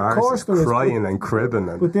on their arse crying and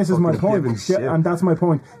cribbing. But this is my point, and that's my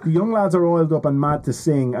point. The young lads are oiled up and mad to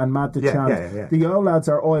sing and mad to chant. The old lads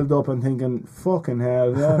are oiled up and thinking, fucking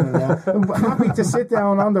hell, happy to sit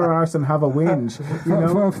down on their arse and have a whinge. You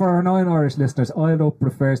know? For our non-Irish listeners, oiled up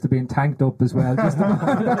refers to being tanked up as well. It's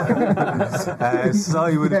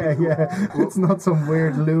not some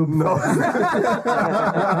weird lube. No.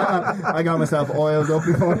 I got myself oiled up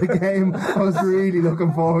before the game. I was really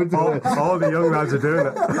looking forward to it. All the young lads are doing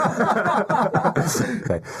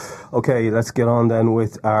it. Okay, let's get on then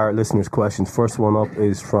with our listeners' questions. First one up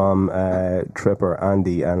is from Tripper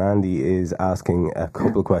Andy, and Andy is asking a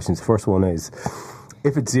couple of questions. First one is,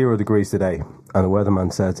 if it's 0 degrees today and the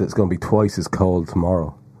weatherman says it's going to be twice as cold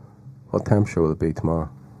tomorrow, what temperature will it be tomorrow?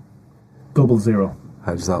 00.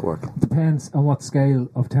 How does that work? Depends on what scale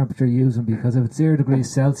of temperature you're using, because if it's 0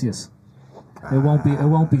 degrees Celsius, it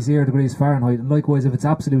won't be 0 degrees Fahrenheit, and likewise if it's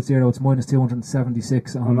absolute zero, it's minus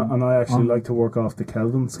 276. And I actually like to work off the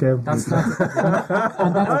Kelvin scale. That's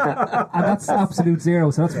absolute zero,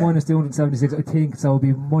 so that's minus 276. I think so. It'll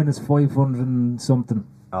be minus 500 and something.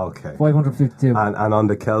 Okay. 552. And on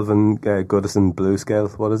the Kelvin Goodison blue scale,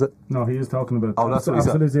 what is it? No, he is talking about... Oh, that's what he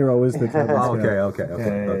said. Absolute zero is the Kelvin scale.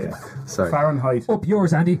 Okay. Sorry. Fahrenheit. Up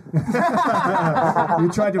yours, Andy. You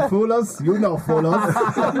tried to fool us? You don't fool us.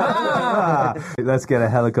 Let's get a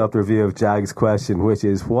helicopter view of Jag's question, which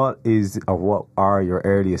is, what are your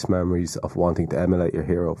earliest memories of wanting to emulate your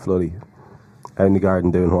hero, Floody? Out in the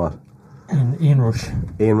garden doing what? Ian Rush.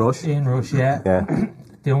 Ian Rush? Ian Rush, yeah. Yeah.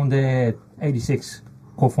 Doing the 86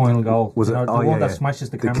 cup final goal. Was it? The one that smashes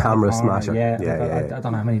the camera. The camera in the corner. smasher. I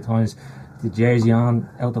don't know how many times. The jersey on,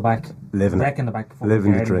 out the back, wrecking the back.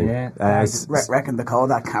 Living the dream. Yeah. Reckon the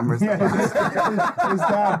Kodak cameras. His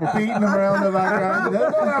dad beating him around the background. They're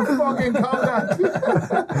gonna fucking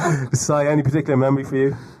Kodak. Si, any particular memory for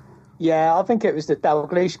you? Yeah, I think it was the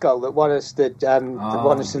Dalglish goal that won us the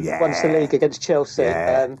league against Chelsea.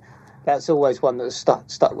 Yeah. That's always one that's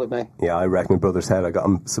stuck with me. Yeah, I reckon my brother's head. I got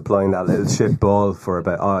him supplying that little shit ball for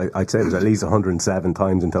about, I'd say it was at least 107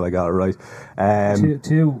 times until I got it right.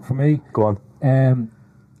 Two for me. Go on.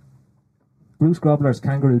 Bruce Grobbler's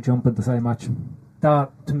kangaroo jump in the same match. That,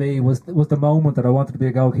 to me, was the moment that I wanted to be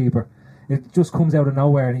a goalkeeper. It just comes out of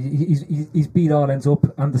nowhere, and he's beat all ends up,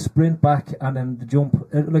 and the sprint back, and then the jump.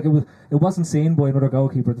 It wasn't seen by another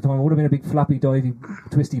goalkeeper at the time. It would have been a big flappy, divey,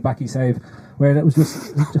 twisty, backy save, where it was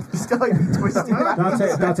just.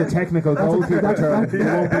 That's a technical goalkeeper term. You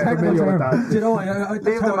won't be familiar with that. Do you know,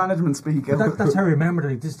 leave the management speak. That's how I remember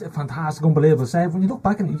it. Just a fantastic, unbelievable save. When you look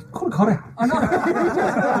back and you could have caught it. I know.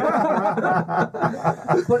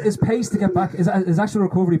 But his pace to get back, his actual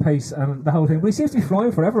recovery pace, and the whole thing. But he seems to be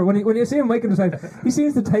flying forever. When you see him making the save, he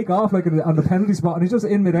seems to take off like on the penalty spot, and he's just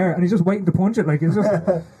in midair, and he's just waiting to punch it. Like it's just,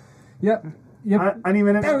 yeah. Any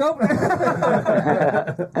minute. There we go.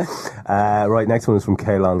 Right, next one is from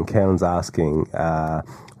Kaelan. Kaelan's asking,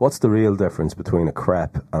 what's the real difference between a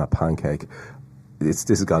crepe and a pancake? This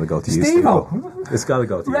has got to go to you, Steve-O. It's got to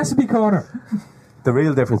go to you. Recipe corner. The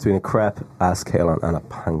real difference between a crepe, asked Kaelan, and a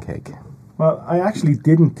pancake. Well, I actually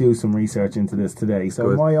didn't do some research into this today,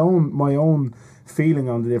 so Good. my own feeling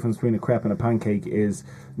on the difference between a crepe and a pancake is,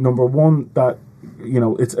 number one, that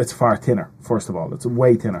it's far thinner. First of all, it's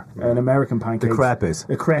way thinner. An American pancake. The crepe is.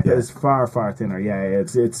 The crepe is far thinner. Yeah,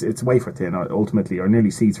 it's wafer thin ultimately, or nearly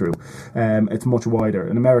see through. It's much wider.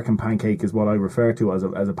 An American pancake is what I refer to as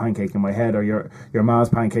a pancake in my head, or your Ma's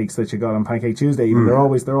pancakes that you got on Pancake Tuesday. Even they're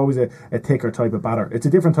always a thicker type of batter. It's a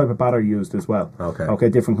different type of batter used as well. Okay,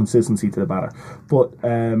 different consistency to the batter. But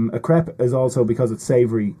a crepe is also, because it's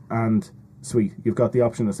savoury and sweet. You've got the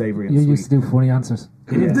option of savoury and sweet. You used to do funny answers.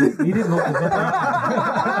 He didn't look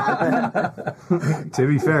To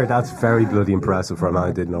be fair, that's very bloody impressive for a man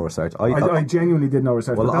who did no research. I genuinely did no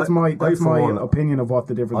research. Well, but that's my opinion of what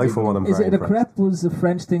the difference is. Is it a crepe was a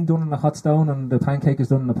French thing done in a hot stone, and the pancake is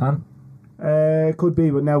done in a pan? Could be,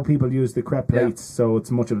 but now people use the crepe plates, so it's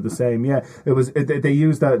much of the same. Yeah, it was. They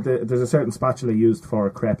use that. There's a certain spatula used for a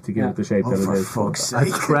crepe to give it the shape that it is. For fuck's sake.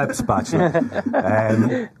 A crepe spatula.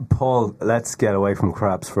 Paul, let's get away from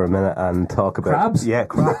crabs for a minute and talk about crabs. Yeah,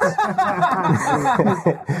 crabs.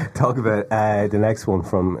 Talk about the next one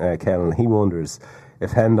from Kellen. He wonders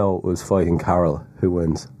if Hendo was fighting Carroll, who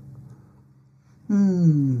wins?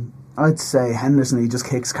 I'd say Henderson. He just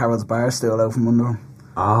kicks Carroll's bar stool out from under him.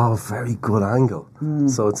 Oh, very good angle.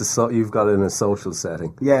 So you've got it in a social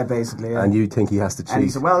setting. Yeah, basically. Yeah. And you think he has to cheat? And he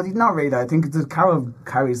said, well, not really. I think Carroll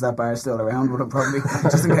carries that bar still around with him, probably,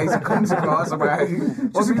 just in case it comes across a bar.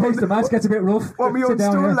 Just in case the match gets a bit rough. What me on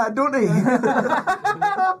stool, lad, don't he?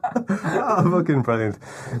 Oh, fucking brilliant.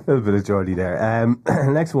 A little bit of Geordie there.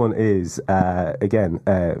 Next one is, again,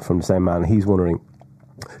 from the same man. He's wondering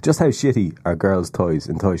just how shitty are girls' toys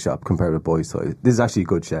in toy shop compared with boys' toys. This is actually a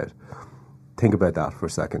good shout. Think about that for a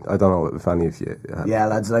second. I don't know if any of you have. Yeah,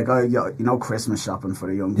 lads, like Christmas shopping for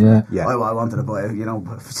the young. Yeah. I wanted to buy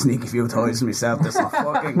sneaky few toys for myself. There's some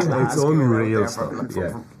fucking class. It's unreal stuff.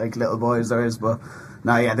 For little boys there is, but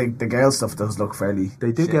the girl stuff does look fairly.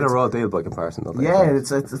 They do get a raw deal by comparison, don't they? Yeah,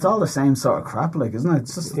 it's all the same sort of crap, like, isn't it?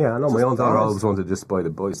 It's just, I know. My own daughter always wanted to just buy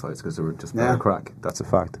the boys' toys because they were just better crack. That's a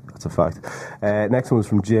fact. Next one's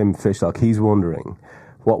from Jim Fishlock. He's wondering,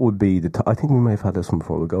 what would be I think we may have had this one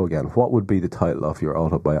before. We'll go again. What would be the title of your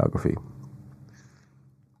autobiography?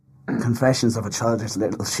 Confessions of a Childish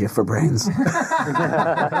Little Shit for Brains.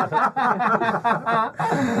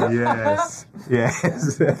 Yes. Yeah.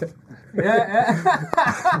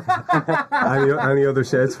 Any other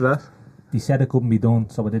shades for that? He said it couldn't be done,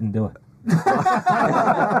 so I didn't do it.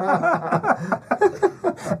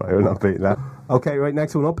 Right, we're not beating that. Okay, right,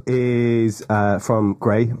 next one up is from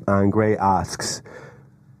Gray, and Gray asks,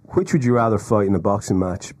 which would you rather fight in a boxing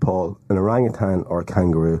match, Paul, an orangutan or a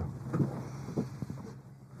kangaroo?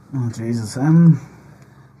 Oh, Jesus. So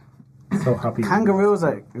happy. Kangaroos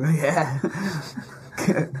are... Yeah.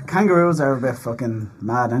 Kangaroos are a bit fucking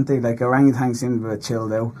mad, aren't they? Like, orangutans seem a bit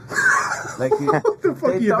chilled out. Like, what the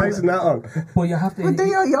fuck are you basing that on? But you have to. But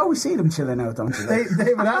you always see them chilling out, don't you?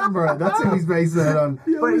 David Attenborough, that's who he's basing it on.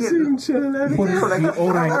 You always see him chilling out.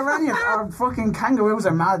 Our fucking kangaroos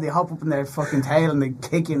are mad. They hop up in their fucking tail and they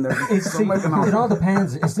kick you in their it all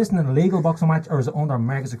depends. Is this an illegal boxing match or is it under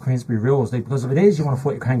Marcus of Queensbury rules? Like, because if it is, you want to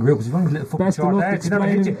fight your kangaroo because you've only a little fucking short legs. You know what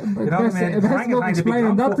I mean? Best enough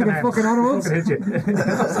explaining that to the fucking animals.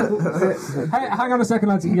 Hey, hang on a second,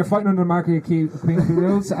 lads. You're fighting under the Mark of Queensbury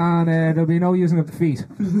rules, and there'll be no using of the feet.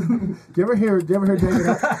 Do you ever hear David? Do you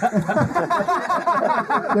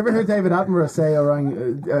ever hear David Attenborough say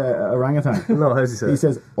orangutan? No, how's he say? He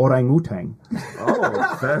says orangutan.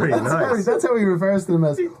 Oh, very nice. That's how he refers to them,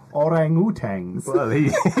 as orangutans. Well, he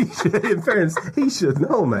should, in fairness, he should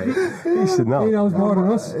know, mate. He should know. He knows more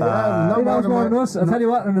than us. He knows more than us. I'll tell you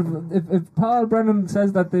what, and if Paul Brennan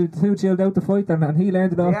says that the two chilled out the fight and he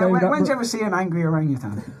landed off David Attenborough. When did you ever see an angry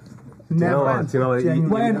orangutan? Never. You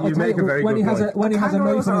make a very good point. When he has a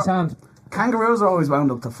knife in his hand. Kangaroos are always wound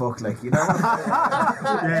up to fuck, like, you know. Edgy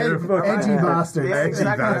bastard. Yeah,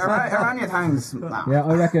 exactly. Orangutans. Nah. Yeah,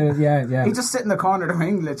 I reckon. Yeah. He just sit in the corner of the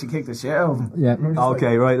ring, let you kick the shit out of him. Yeah.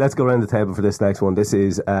 Okay, right. Let's go around the table for this next one. This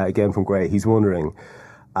is again from Gray. He's wondering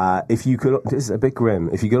if you could. This is a bit grim.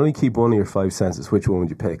 If you could only keep one of your 5 senses, which one would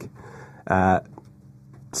you pick?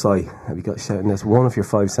 Si, have you got shouting this? One of your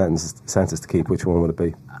 5 senses to keep. Which one would it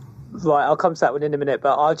be? Right, I'll come to that one in a minute,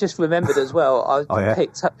 but I just remembered as well, I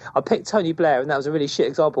picked Tony Blair, and that was a really shit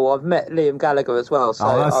example. I've met Liam Gallagher as well, so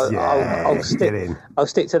I'll stick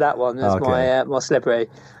to that one as my celebrity.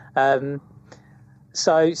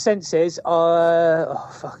 So senses,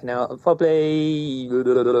 fucking hell, probably.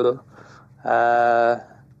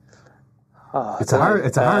 It's a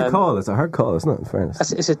hard call. It's a hard call, isn't it? In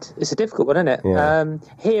fairness, it's a difficult one, isn't it? Yeah.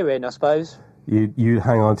 Hearing, I suppose. You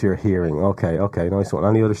hang on to your hearing. Okay, nice one.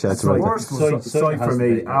 Any other shouts? Sight for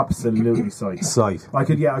me, absolutely sight. Sight. I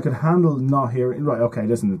could handle not hearing. Right, okay,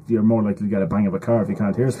 listen, you're more likely to get a bang of a car if you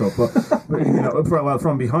can't hear stuff, but you know,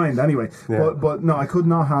 from behind anyway. Yeah. But no, I could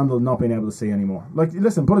not handle not being able to see anymore. Like,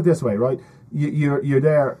 listen, put it this way, right? You're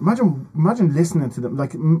there. Imagine listening to them.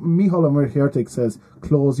 Like Michal Murchiertik says,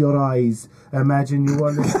 "Close your eyes. Imagine you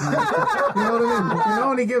are listening." You know what I mean? He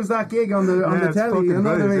only gives that gig on the telly. You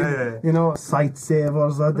know what I mean? Yeah. You know, sight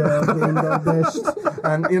savers are there in the best.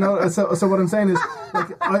 And you know, so what I'm saying is,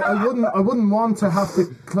 like, I wouldn't want to have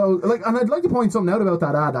to close. Like, and I'd like to point something out about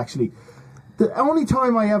that ad. Actually, the only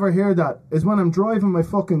time I ever hear that is when I'm driving my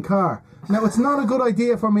fucking car. Now, it's not a good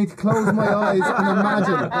idea for me to close my eyes and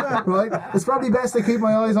imagine, right? It's probably best to keep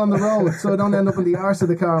my eyes on the road so I don't end up in the arse of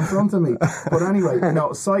the car in front of me. But anyway,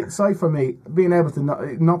 no, sight for me, being able to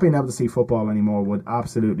not being able to see football anymore would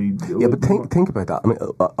absolutely... Yeah, but think about that. I mean,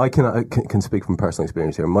 I can speak from personal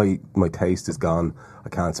experience here. My taste is gone. I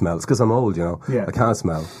can't smell. It's because I'm old, you know. Yeah. I can't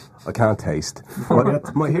smell. I can't taste.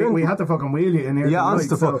 My hearing, we had to fucking wheel you in here. Yeah, honest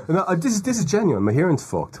to fuck. No, this is genuine. My hearing's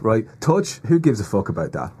fucked, right? Touch, who gives a fuck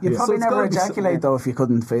about that? You'd probably never ejaculate though if you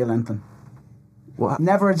couldn't feel anything. What?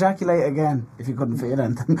 Never ejaculate again if you couldn't feel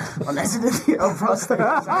anything, unless you did the old prostate.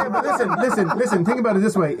 Yeah, but listen. Think about it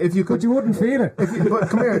this way: if you could, but you wouldn't feel it. But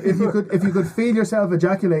come here, if you could feel yourself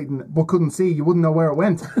ejaculating but couldn't see, you wouldn't know where it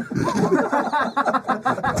went.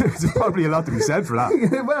 There's probably a lot to be said for that.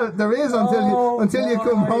 Well, there is until you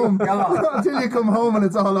come home. Until you come home and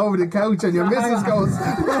it's all over the couch and your missus goes,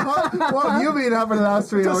 "What have you been having the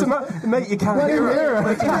last 3 hours?" Mate, you can't hear her.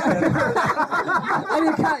 And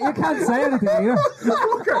you can't say anything either.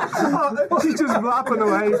 She's just flapping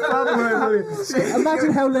away.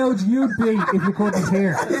 Imagine how loud you'd be if you couldn't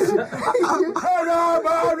hear. And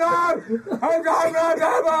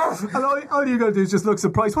all you gotta do is just look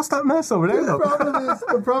surprised. What's that mess over there?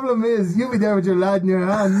 The problem is you'll be there with your lad in your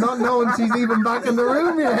hand, not knowing she's even back in the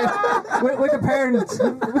room yet. With the parents.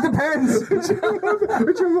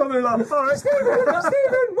 With your mother-in-law. All right. Stephen,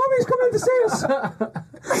 Mummy's coming to see us.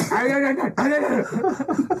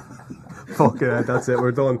 Fuck it, that's it,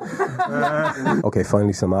 we're done. Okay,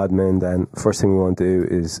 finally some admin then. First thing we want to do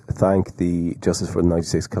is thank the Justice for the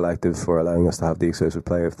 96 Collective for allowing us to have the exclusive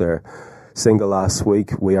play of their single last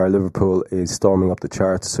week. We Are Liverpool is storming up the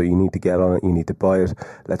charts, so you need to get on it, you need to buy it.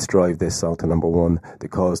 Let's drive this song to number 1. The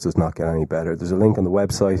cause does not get any better. There's a link on the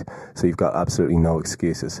website, so you've got absolutely no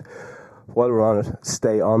excuses. While we're on it,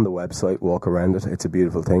 stay on the website, walk around it. It's a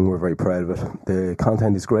beautiful thing. We're very proud of it. The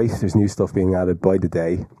content is great. There's new stuff being added by the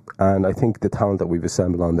day. And I think the talent that we've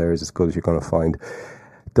assembled on there is as good as you're going to find.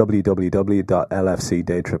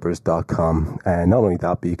 www.lfcdaytrippers.com. And not only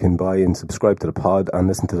that, but you can buy and subscribe to the pod and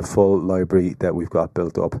listen to the full library that we've got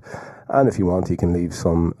built up. And if you want, you can leave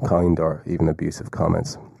some kind or even abusive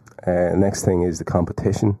comments. Next thing is the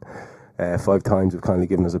competition. 5 times have kindly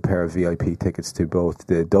given us a pair of VIP tickets to both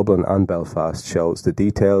the Dublin and Belfast shows. The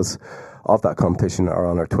details of that competition are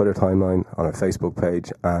on our Twitter timeline, on our Facebook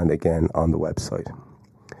page, and again on the website.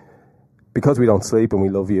 Because we don't sleep and we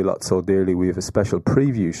love you a lot so dearly, we have a special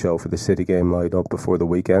preview show for the City game lined up before the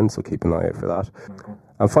weekend, so keep an eye out for that.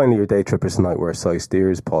 And finally, your day trippers tonight were Size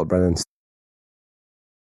Steers, Paul Brennan.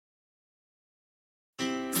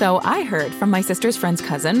 So I heard from my sister's friend's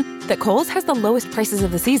cousin that Kohl's has the lowest prices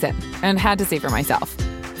of the season and had to see for myself.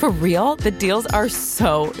 For real, the deals are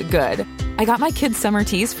so good. I got my kids' summer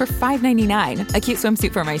tees for $5.99, a cute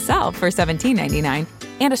swimsuit for myself for $17.99,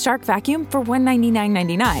 and a Shark vacuum for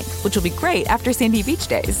 $199.99, which will be great after Sandy Beach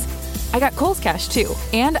days. I got Kohl's Cash too,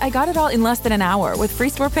 and I got it all in less than an hour with free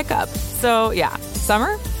store pickup. So yeah,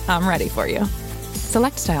 summer, I'm ready for you.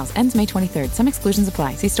 Select styles, ends May 23rd. Some exclusions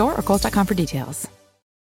apply. See store or Kohl's.com for details.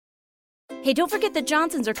 Hey, don't forget the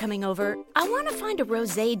Johnsons are coming over. I want to find a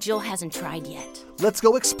rosé Jill hasn't tried yet. Let's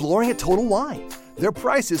go exploring at Total Wine. Their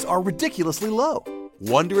prices are ridiculously low.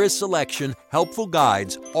 Wondrous selection, helpful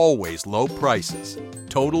guides, always low prices.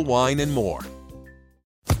 Total Wine and more.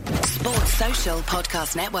 Sports Social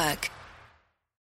Podcast Network.